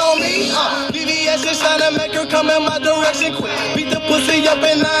bands on me. VVS is tryna make her come in my direction quick. Beat the pussy up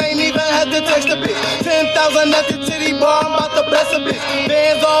and I ain't even had to text a bitch. 10,000 at the titty bar, I'm about to bless a bitch.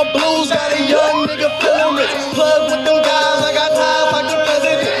 Bands all blues, got a young nigga feeling rich. Plug with them guys, I got ties like the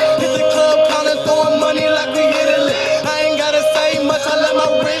president. Hit the club, counting, throwing money like we hit it lit. I ain't gotta say much, I let my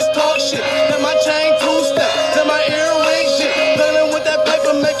wrist talk shit. Let my chain two-step, let my earring shit. Playing with that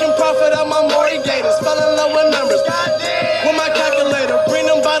paper, making profit out my mortgages. Fell in love with numbers, with my calculator. Bring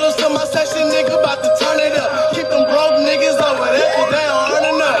them bottles to my section, nigga, about to turn it up. Keep them broke niggas over there, cause they don't earn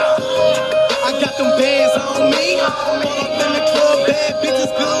enough. I got them bands on me. Up in the club, bad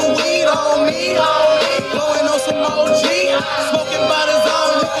bitches, good weed on me. Blowing on some OG, smoking bottles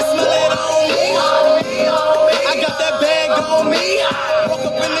on, you can smell it on me. I got that bag on me. Woke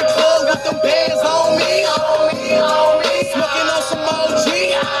up in the club with them bands on me. Smoking on some OG,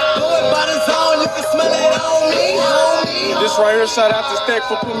 blowing bottles on, you can smell it on me. This right here, shout out to Stack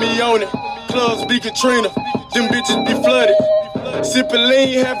for putting me on it. Clubs be Katrina, them bitches be flooded. Sippin'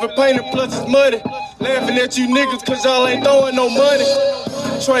 lean, half a painted, plus it's muddy. Laughing at you niggas cause y'all ain't throwing no money.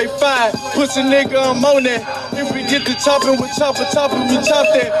 Trade 5, pussy nigga, I'm on that. If we get to chopping, we chop it, we chop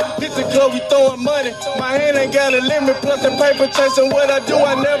that. Hit the club, we throwing money. My hand ain't got a limit, plus the paper chasing what I do,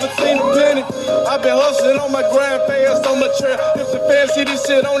 I never seen a penny. I been hustling on my grind, fast on my trail. If the fans see this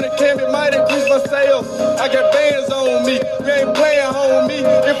shit on the cam, it might increase my sales. I got bands on me, you ain't playing, homie.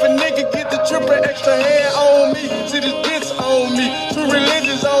 If a nigga get the triple extra hand on me, see this bitch on me, true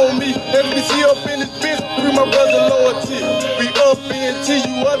religions on me. FBC up in this bitch, free my brother loyalty. We up BNT,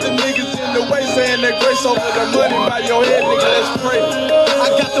 you other niggas in the way saying that grace over the money by your head, nigga, let's pray. I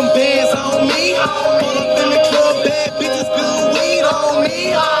got them bands on me. Pull up in the club, bad bitches, good weed on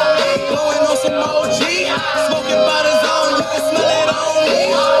me. Blowing on some OG, smoking bottles on, you can smell it on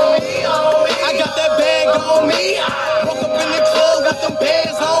me. on me. Woke up in the club, got them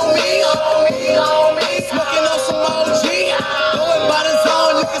bands on me. Smoking on some OG. Going by the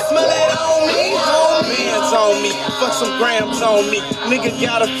zone, you can smell it on me. Bands on me, fuck some grams on me. Nigga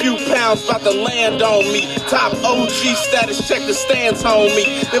got a few pounds, about to land on me. Top OG status, check the stands on me.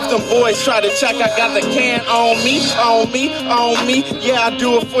 If them boys try to check, I got the can on me. Yeah, I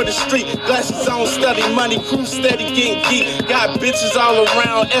do it for the street. Glasses on, study money, crew steady, getting geek. Got bitches all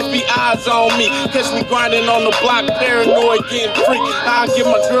around, FBI's on me. Catch me grinding on the block, paranoid, getting freak. I'll give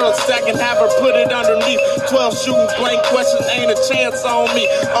my girl a sack and have her put it underneath. 12 shooting blank questions, ain't a chance on me.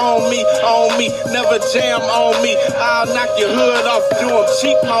 Never jam on me. I'll knock your hood off, do 'em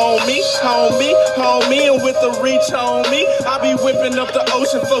cheap, homie. And with the reach, homie, I be whipping up the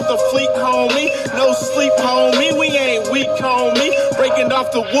ocean, float the fleet, homie. No sleep, homie, we ain't weak, homie. Breaking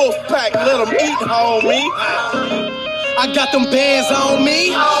off the wolf pack, let 'em eat, homie. I got them bands on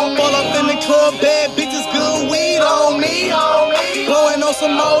me. Fall up in the club, bad bitches, good weed on me. Blowing on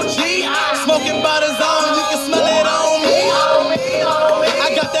some OG, smoking by the zone, you can smell it on me.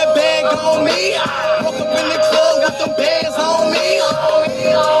 I got that bag on me. Woke up in the club, got them bands on me.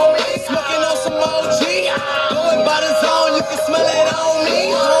 Smoking on some OG, blowing by the zone, you can smell it on me.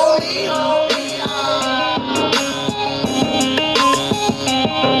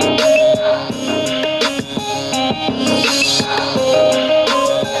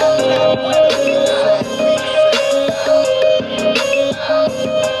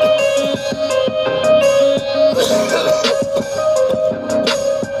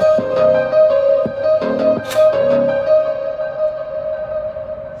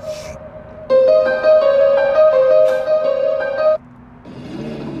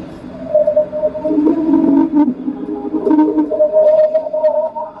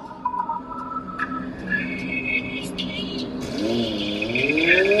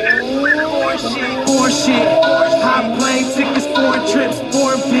 Hot plane tickets, foreign trips,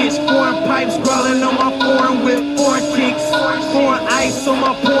 foreign bitch, foreign pipes, growling on my foreign whip, foreign kicks, foreign ice on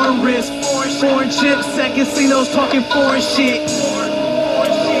my foreign wrist, foreign chips, second casinos talking foreign shit.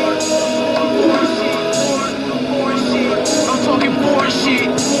 I'm talking foreign shit.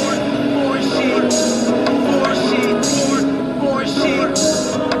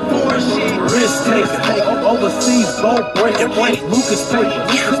 Risk taker, overseas, gold breaking, Lucas paper.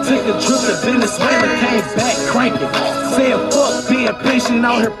 Took a trip to Venezuela, came back cranking. Saying fuck being patient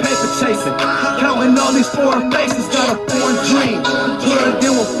out here paper chasing. Counting all these foreign faces, got a foreign dream. Plugged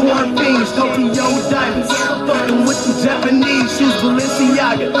in with foreign fiends, Tokyo diamonds. Fucking with the Japanese shoes,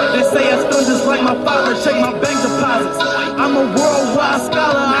 Balenciaga. They say I still just like my father, check my bank deposits. I'm a worldwide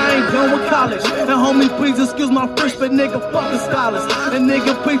scholar, I ain't done with college. And homie, please excuse my French, but nigga, fuck the scholars. And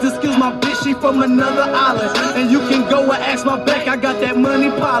nigga, please excuse my bitch, she from another island. And you can go and ask my back, I got that money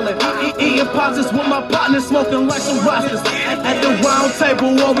piling. Eating potsits with my partner, smoking like some rosters. At the round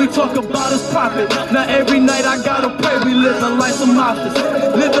table, all we talk about is profit. Now every night I gotta pray, we living like some mobsters.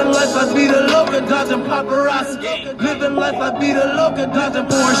 Living life, I be the local, dodging paparazzi. Living life, I be the local, dodging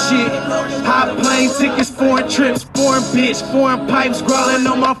foreign shit. Hot plane tickets, foreign trips, foreign bitch, foreign pipes, growling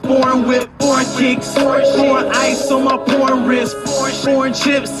on my foreign whip, foreign kicks, foreign ice on my foreign wrist, foreign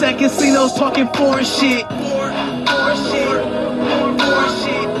chips, second casinos talking foreign shit.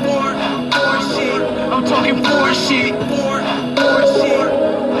 I'm talking foreign shit.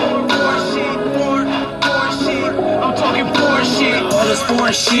 I'm talking foreign shit. All this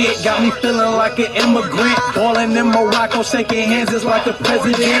foreign shit got me feeling like an immigrant. Balling in Morocco, shaking hands just like the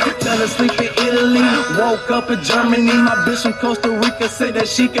president. Fell asleep in Italy, woke up in Germany. My bitch from Costa Rica said that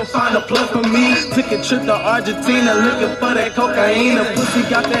she can find a plug for me. Took a trip to Argentina, looking for that cocaine. The pussy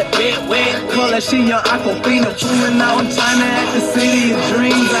got that wet. Call that shit young Aquafina. Fooling out in China at the city of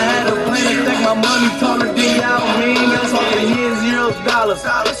dreams. I had a plan to take my money taller than Yao Ming. I'm talking years, euros, dollars.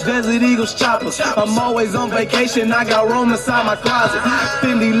 Desert Eagles choppers. I'm always on vacation. I got Rome inside my closet.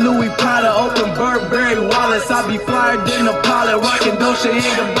 Fendi, Louis, Prada, open Burberry wallets. I be flyer than a pilot, rocking Dolce &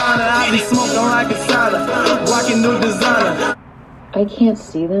 Gabbana. I be smoking like a sauna, rocking new designer. I can't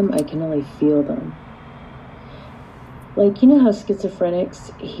see them, I can only feel them. Like, you know how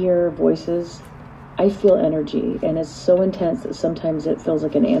schizophrenics hear voices? I feel energy, and it's so intense that sometimes it feels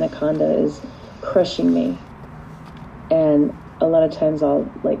like an anaconda is crushing me. And a lot of times I'll,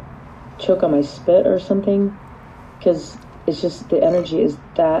 like, choke on my spit or something, because it's just, the energy is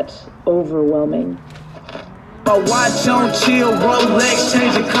that overwhelming. My watch on chill, Rolex,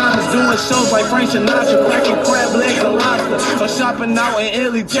 changing comments, doing shows like Frank Sinatra, cracking crab legs and lobster. Or shopping out in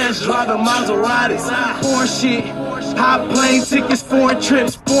Italy, test driving Maseratis. Foreign shit, hot plane tickets, foreign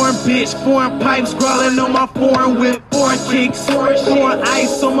trips, foreign foreign bitch, foreign pipes, growling on my foreign whip, foreign kicks, foreign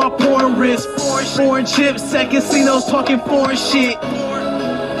ice on my foreign wrist, foreign chips at casinos talking foreign shit.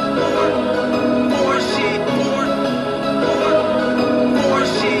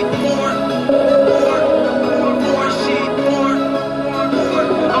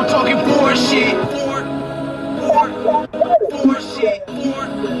 I'm talking foreign shit.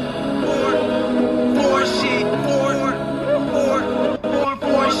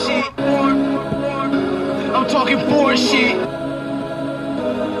 I'm talking bullshit.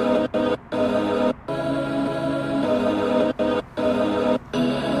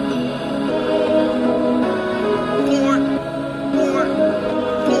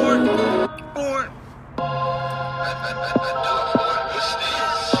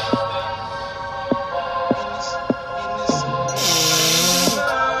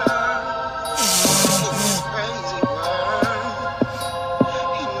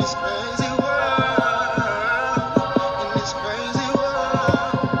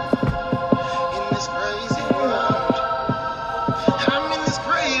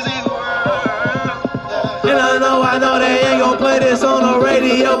 I know they ain't gon' play this on the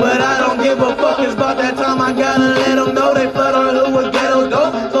radio, but I don't give a fuck. It's about that time I gotta let them know they flood our hood with ghetto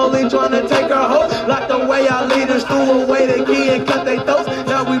dope. Slowly trying to take our hope. Locked away our leaders, threw away the key and cut they throats.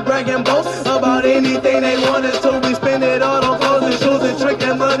 Now we bragging boasts about anything they want us to. We spend it all on clothes and shoes and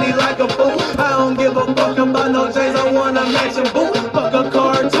tricking money like a fool. I don't give a fuck about no J's, I want a mansion boot. Fuck a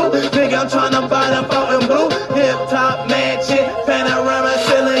car too, nigga, I'm trying to buy the fountain blue. Hip top mansion, panorama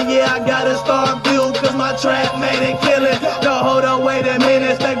ceiling, yeah, I got a star view, cause my trap made it killing. No, hold on, wait a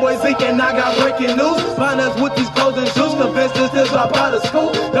minute, Snake Boy Zeke and I got breaking news. Find us with these clothes and shoes, convinced us to drop out of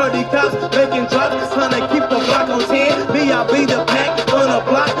school. Dirty cops making drops, trying to keep the block on 10. Me, I'll be the pack on the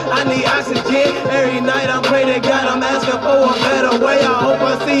block, I need oxygen. Every night I'm praying to God, I'm asking for a better way. I hope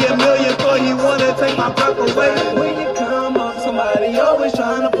I see a million for you wanna take my breath away. When you come up, somebody always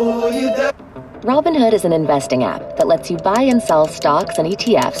trying to pull you down. Robinhood is an investing app that lets you buy and sell stocks and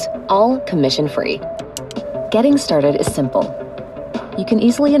ETFs, all commission-free. Getting started is simple. You can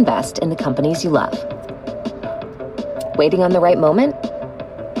easily invest in the companies you love. Waiting on the right moment?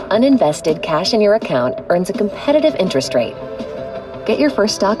 Uninvested cash in your account earns a competitive interest rate. Get your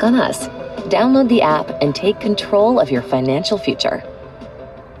first stock on us. Download the app and take control of your financial future.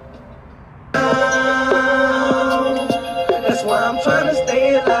 That's why I'm trying to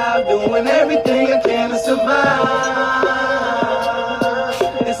stay alive, doing everything I can to survive.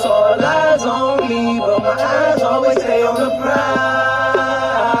 It's all eyes on me, but my eyes always stay on the prize.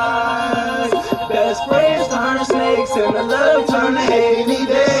 Best friends turn snakes and the love turn to hate any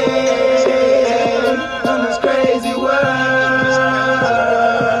day. On this crazy world.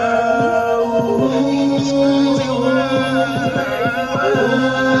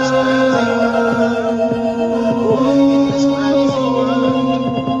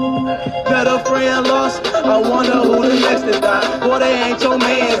 Got a friend lost, I wonder who the next to die. Boy, they ain't your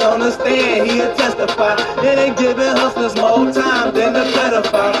mans on the stand, he'll testify. It ain't giving hustlers more time than the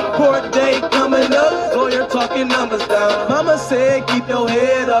pedophile. Court date coming up, lawyer talking numbers down. Mama said keep your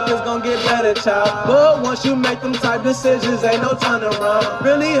head up, it's gonna get better, child. But once you make them type decisions, ain't no turning around.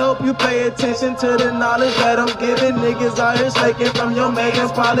 Really hope you pay attention to the knowledge that I'm giving. Niggas out here snaking from your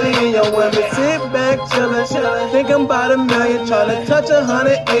mans, probably in your women. Sit back, chillin', thinking about a million, tryna touch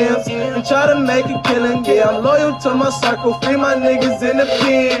 100 M's and try to make a killing. Yeah, I'm loyal to my circle, free my niggas in the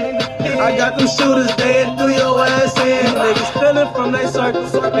pen. I got them shooters dead through your ass in. Niggas stealing from their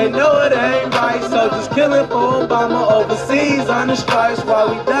circles, they know it ain't right. So just killing for Obama overseas on the stripes while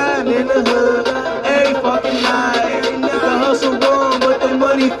we dying in the hood every fucking night. The hustle wrong, but the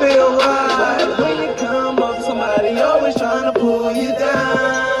money feel right. When you come up, somebody always trying to pull you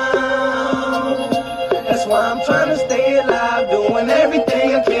down. That's why I'm trying to stay alive, doing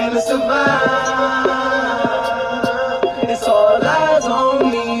everything I can to survive. It's all eyes on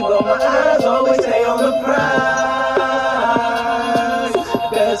me, but my eyes always stay on the prize.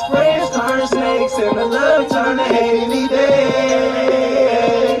 Best friends turn snakes and the love turn to hate any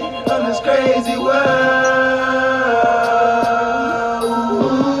day. On this crazy world.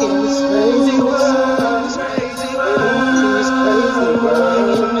 In this crazy world. In this crazy world.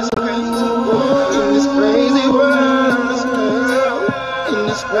 In this crazy world. In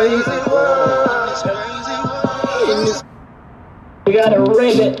this crazy world. In this. We gotta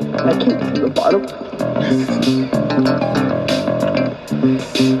rig it. I can't see the bottom.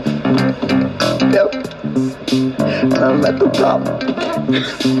 Yep. I'm at the top.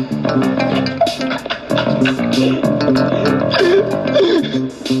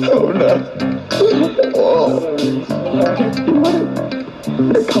 Oh no. Oh.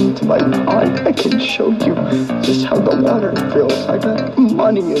 to come to my pond, I can show you just how the water feels. I got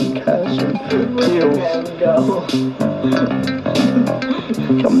money and cash and pills.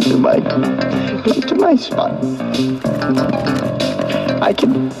 Come to my spot. I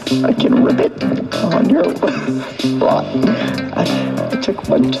can rip it on your lot. I took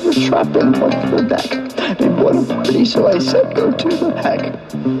one to the trap and one to the back. They want a party, so I said go to the back.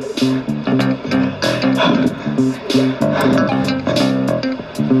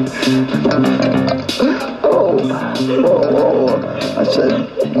 Oh, I said,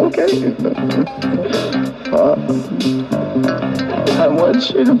 okay. I want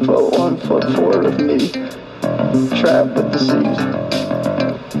you to put 1 foot forward of me, trapped with the seas.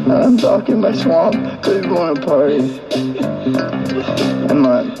 I'm talking my swamp, they want a party. In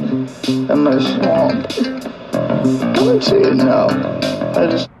my swamp. Come and see it now. I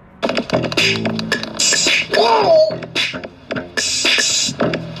just... Whoa!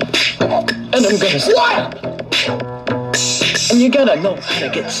 And I'm gonna... What? And you gotta know how to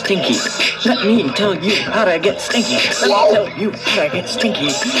get stinky. Let me tell you how to get stinky. Let me tell you how to get stinky.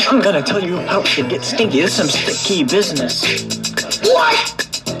 I'm gonna tell you how to get stinky. It's some sticky business. What?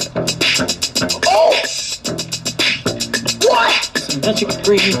 Oh! What? Some magic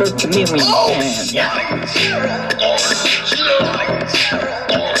greenberg chameleon man. Yeah.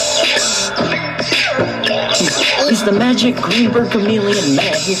 He's the magic greenberg chameleon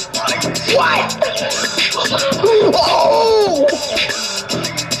man. What? Oh!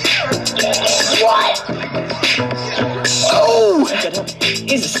 What? Oh!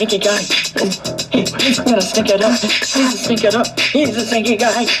 He's a stinky guy. He's gonna stink it up. He's a stink it up. He's a stinky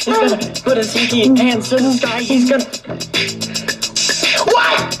guy. He's gonna put his stinky hands in the sky. He's gonna...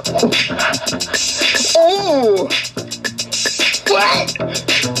 What? Oh! What?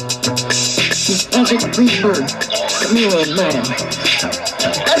 He's magic greenberg chameleon man.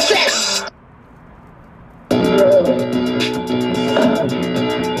 That's it!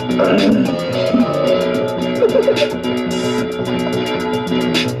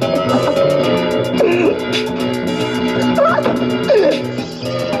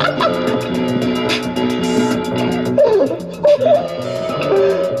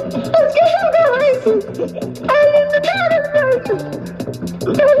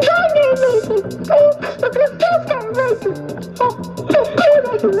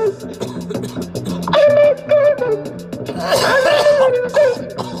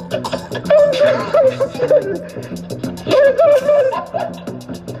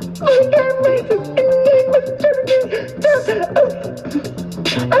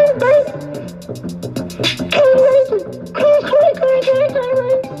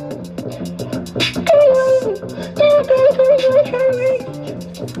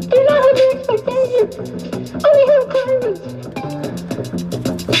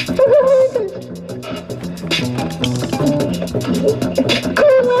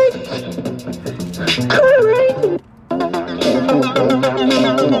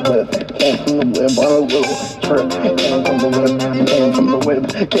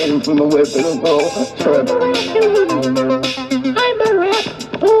 Came from the whip in a little trip. I'm a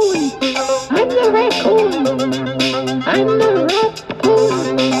raccoon. I'm the raccoon. I'm the raccoon.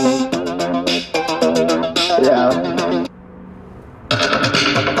 Yeah.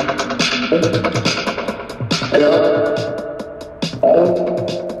 Yeah. Oh.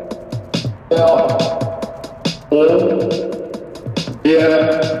 Yeah. Yeah.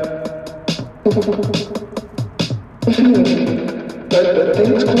 That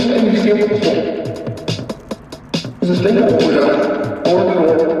thing's called anything before. This is like a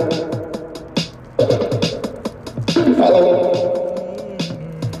follow.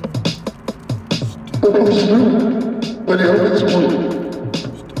 But it was new. But it was new.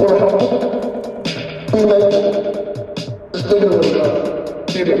 Or this thing was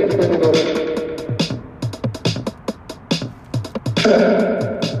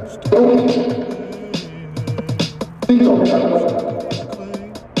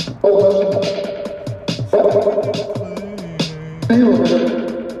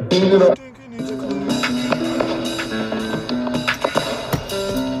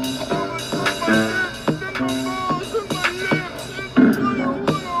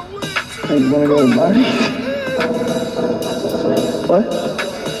You wanna go to Marty's? What?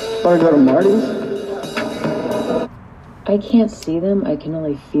 Wanna go to Marty's? I can't see them, I can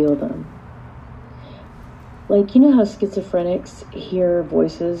only feel them. Like, you know how schizophrenics hear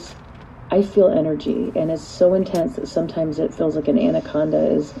voices? I feel energy, and it's so intense that sometimes it feels like an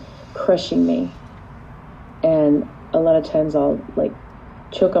anaconda is crushing me. And a lot of times I'll, like,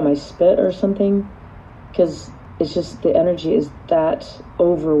 choke on my spit or something, because it's just the energy is that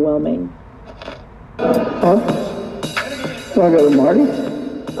overwhelming. Huh? Wanna go to Marty's?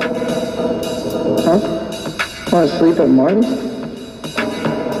 Huh? Wanna sleep at Marty's?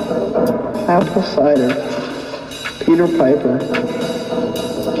 Apple cider. Peter Piper.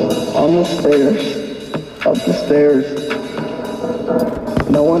 On the stairs. Up the stairs.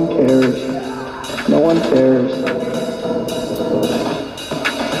 No one cares. No one cares.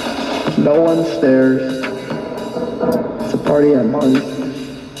 No one stares. It's a party at Marty's.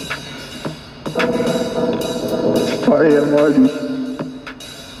 It's a party at Marty's.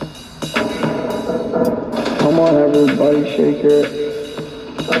 Come on, everybody, shake it.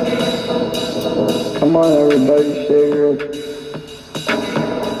 Come on, everybody, shake it.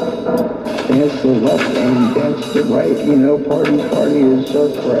 Dance to the left and dance to the right. You know, party is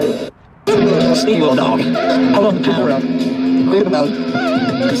just right. Sneaky little dog. Hold on the power up. Leave him out.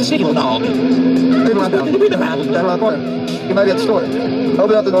 It's a sneaky little dog. Leave him around town. Leave him around the corner. He might be at the store.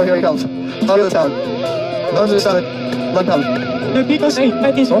 Open up the door, here he comes. Out of the town. Go to the side. Look down. The people say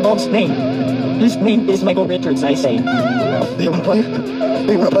that is our dog's name. His name is Michael Richards, I say. Do you want to play?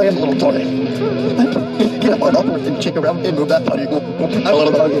 Do you want to play in the little toy? Get up on up and shake around and move that body. I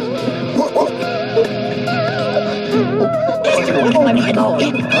love the dog. Oh my God.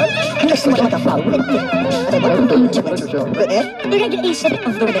 I'm just like a flower. We're gonna get a sip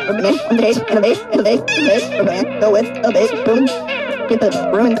of the ribbon. On the base, and the base, and the base, and the base, the band, go with the base, boom. Get the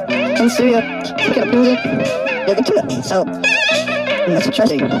ruin in Syria. Get up music. Get the tuna. So, that's what I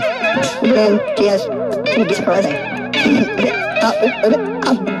say. Then, yes, can be surprising.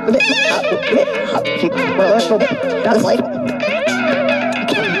 Not his life.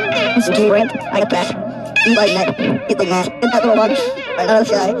 Listen to me rant. I got back. Eat like that. Eat like that. Get that little bug right out of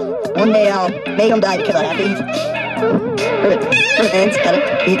the sky. One day I'll make him die because I have to eat. Ribbit. Ribbit's gotta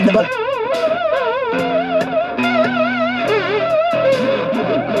eat the bug.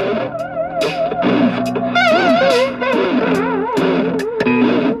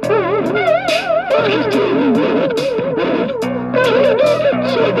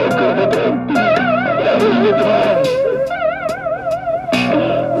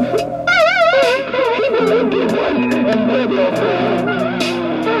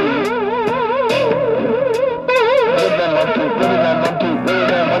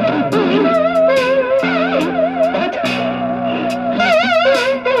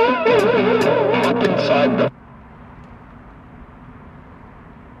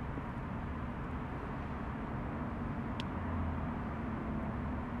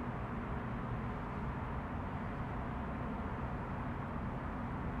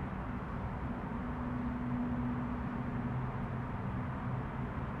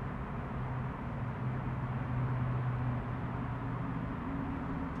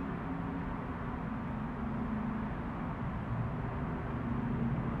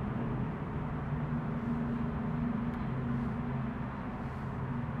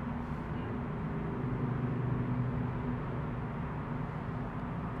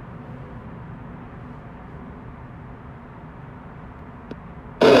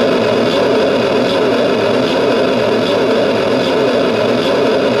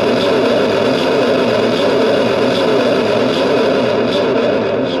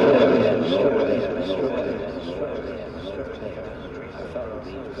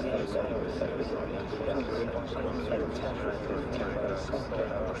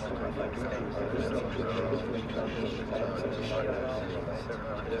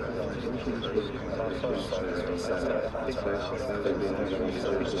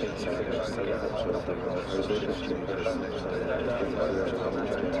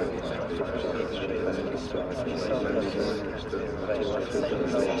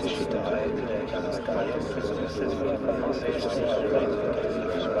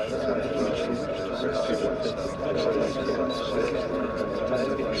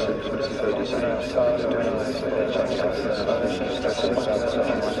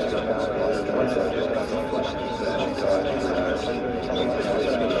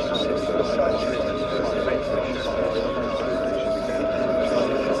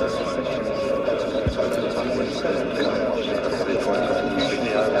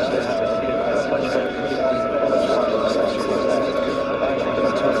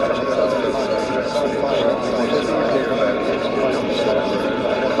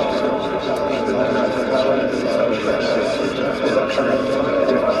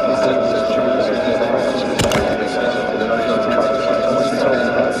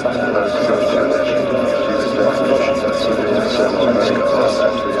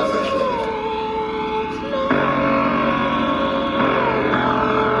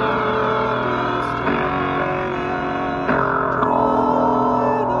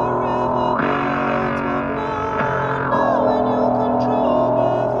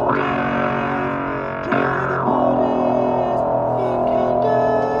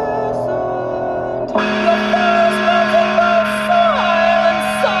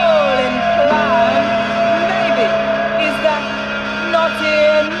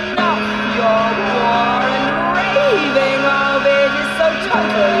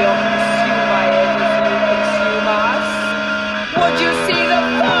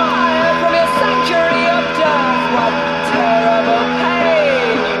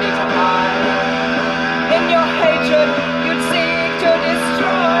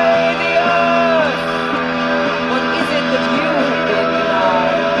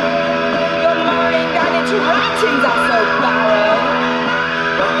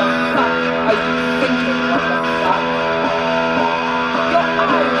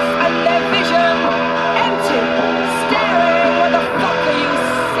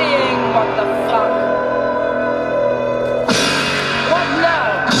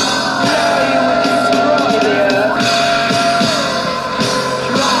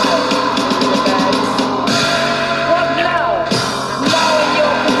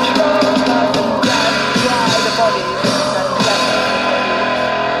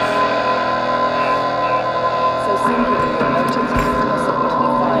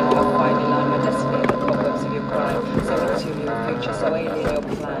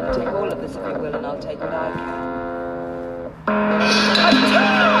 take what I can. A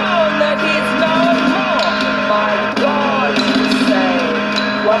town that is no more. My God, you say,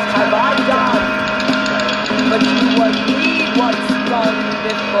 what have I done? But you won't need what's gone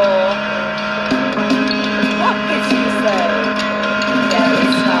before. What did you say? There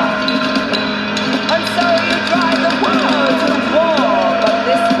is none. And so you drive the world to war, but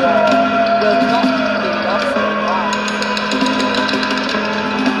this war will not be lost in life.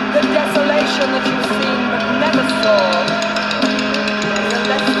 The desolation that you've seen but never saw is a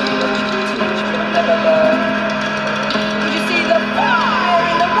lesson that you teach but never learn. Did you see the fire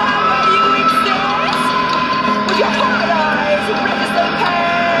in the world where you exist? With your hard eyes, rivers of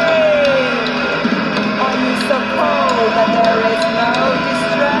pain. Are you so cold that there is no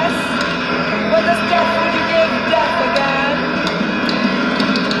distress? When there's death, would you give death again?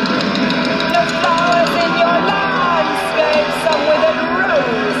 No flowers in your landscape, some withered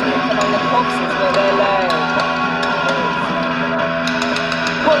rose among the corpses where they lay.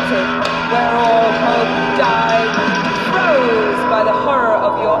 Haunted, where all hope died, froze by the horror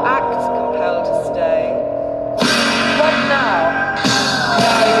of your acts compelled to stay. What now?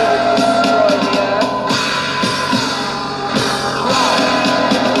 Now you would destroy the earth.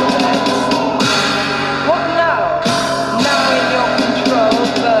 What now? Now in your control,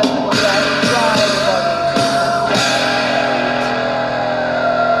 birth and death, drive bodies.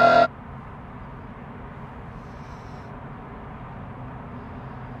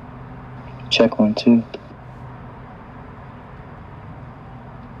 Check 1, 2.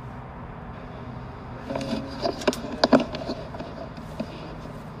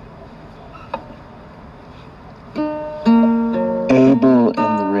 Abel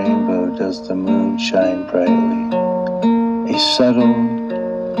in the rainbow does the moon shine brightly. A subtle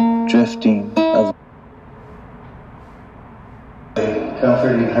drifting of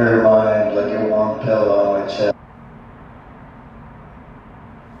comforting her mind like a warm pillow on my chest.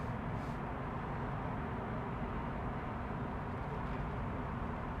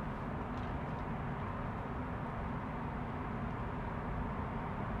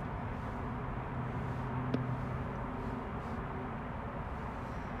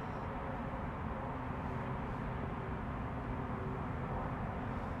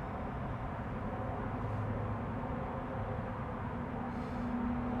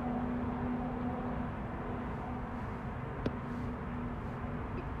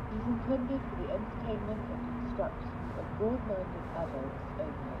 Intended for the entertainment and instruction of broad-minded adults only.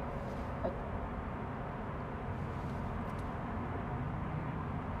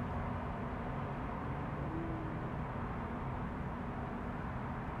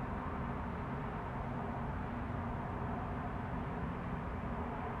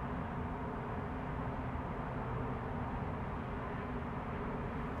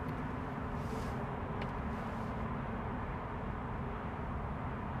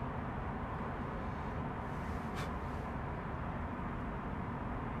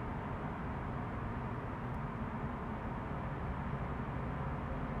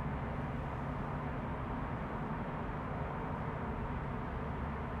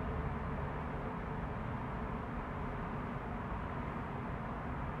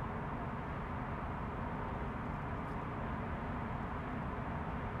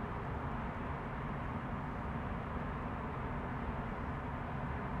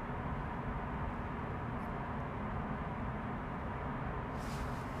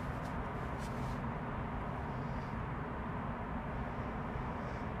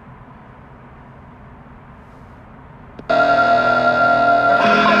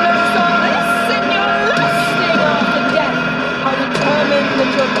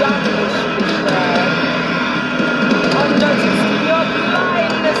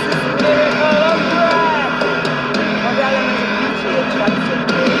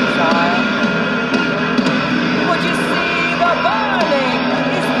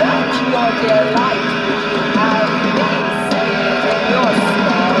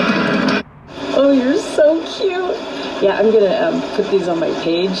 Oh, you're so cute. Yeah, I'm gonna put these on my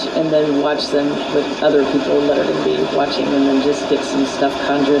page and then watch them with other people that are gonna be watching, and then just get some stuff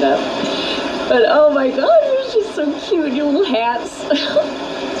conjured up. But oh my God, you're just so cute. Your little hats.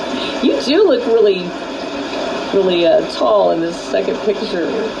 You do look really, really tall in this second picture.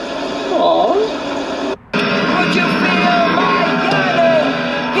 Aww. Would you feel my yearning?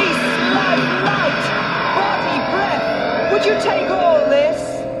 Peace, life, light, body, breath. Would you take all this?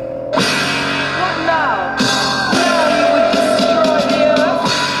 What now? Now you would destroy the earth.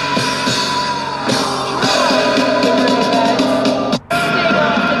 Drive the riverbed. Sting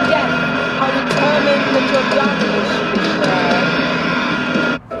after death. How determined that your darkness should be shared.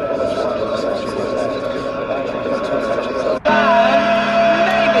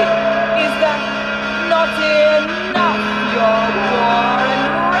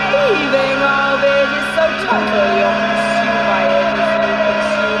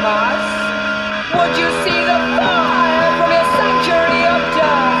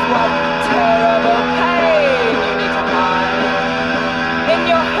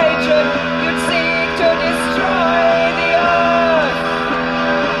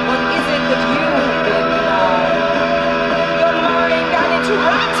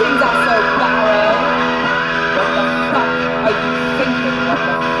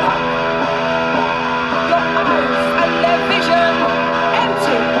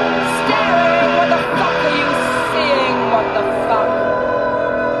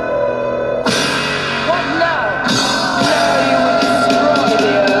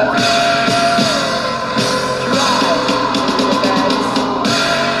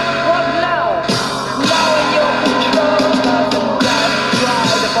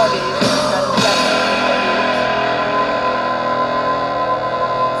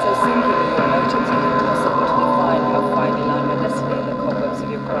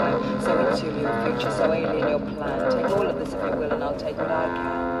 I'll take what I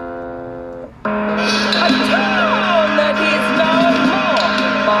can. A town that is no more.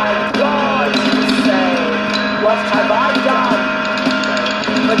 My God, you say, what have I done?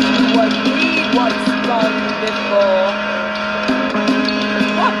 But you won't read what's gone before.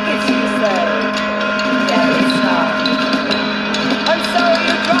 What did you say? There is none. And so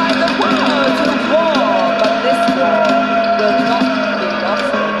you drive the world to war, but this war will not be lost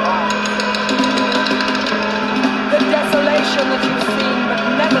in life. The desolation that you've seen but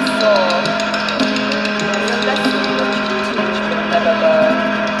never saw is a lesson which you teach but never learn.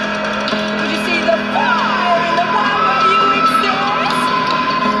 Would you see the fire in the world where you exist?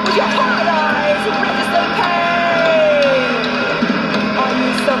 Would your hard eyes register pain? Are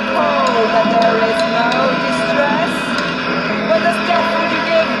you so cold that there is no distress? When there's death, would you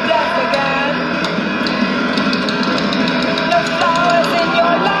give death again? No flowers in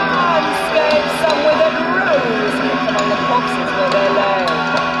your landscape, some withered rose among the corpses where they lay.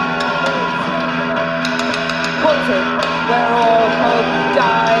 Haunted where all hope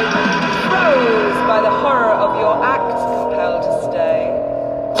died, froze by the horror of your act, compelled to stay.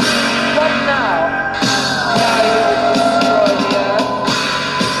 What now? Now you would destroy the earth.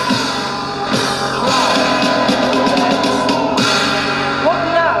 What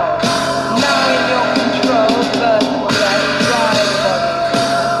now? Now in your control, birth and death, drive bodies.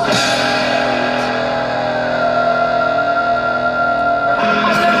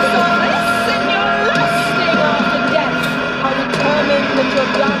 I notice all this in your lusting after death. How determined that your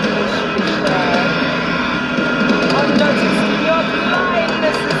darkness should be shared. Unnoticed in your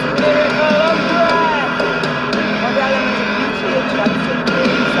blindness this miracle of breath. What element of beauty attracts your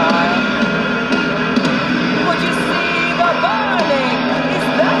desire? Would you see the burning? Is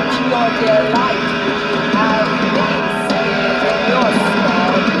that your delight? Would you have these spears in your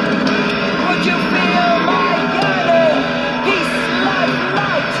stead? Would you feel my yearning? Peace, life,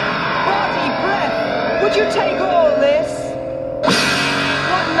 light, body, breath. Would you take all this?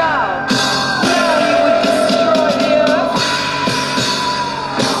 What now? Now you would destroy the earth?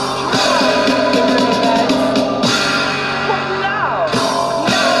 Drive the riverbeds. What now?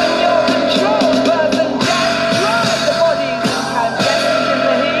 Now in your control, birth and death, drive the bodies incandescent in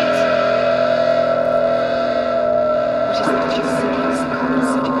the heat. What is it that you see as the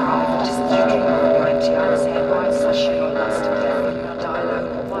chorus of your cry? What is it that you dream of in your empty eyes? Head wide, sashay your lust and death, will you not die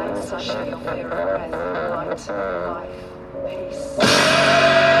alone? Wide, sashay your fear of breath, light, life, peace.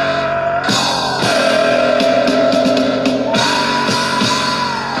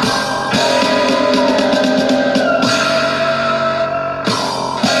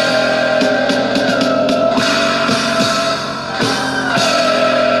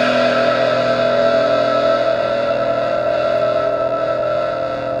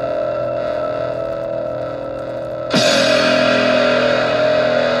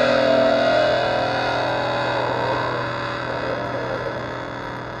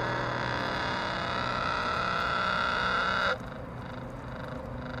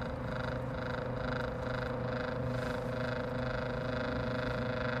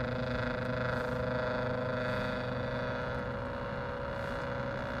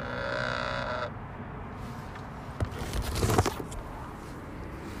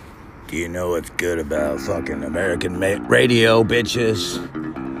 Do you know what's good about fucking American radio, bitches?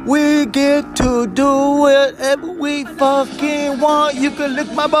 We get to do whatever we fucking want. You can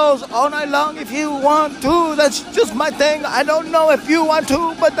lick my balls all night long if you want to. That's just my thing. I don't know if you want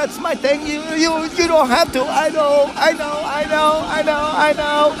to, but that's my thing. You don't have to. I know.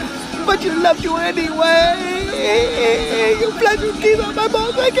 But you love you anyway. You pleasure keep on my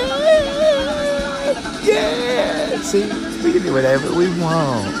balls again. Yeah. See, we can do whatever we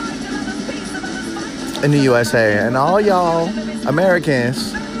want in the USA, and all y'all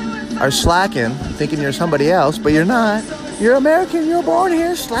Americans are slacking, thinking you're somebody else, but you're not. You're American. You're born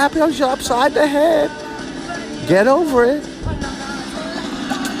here. Slap you upside the head. Get over it.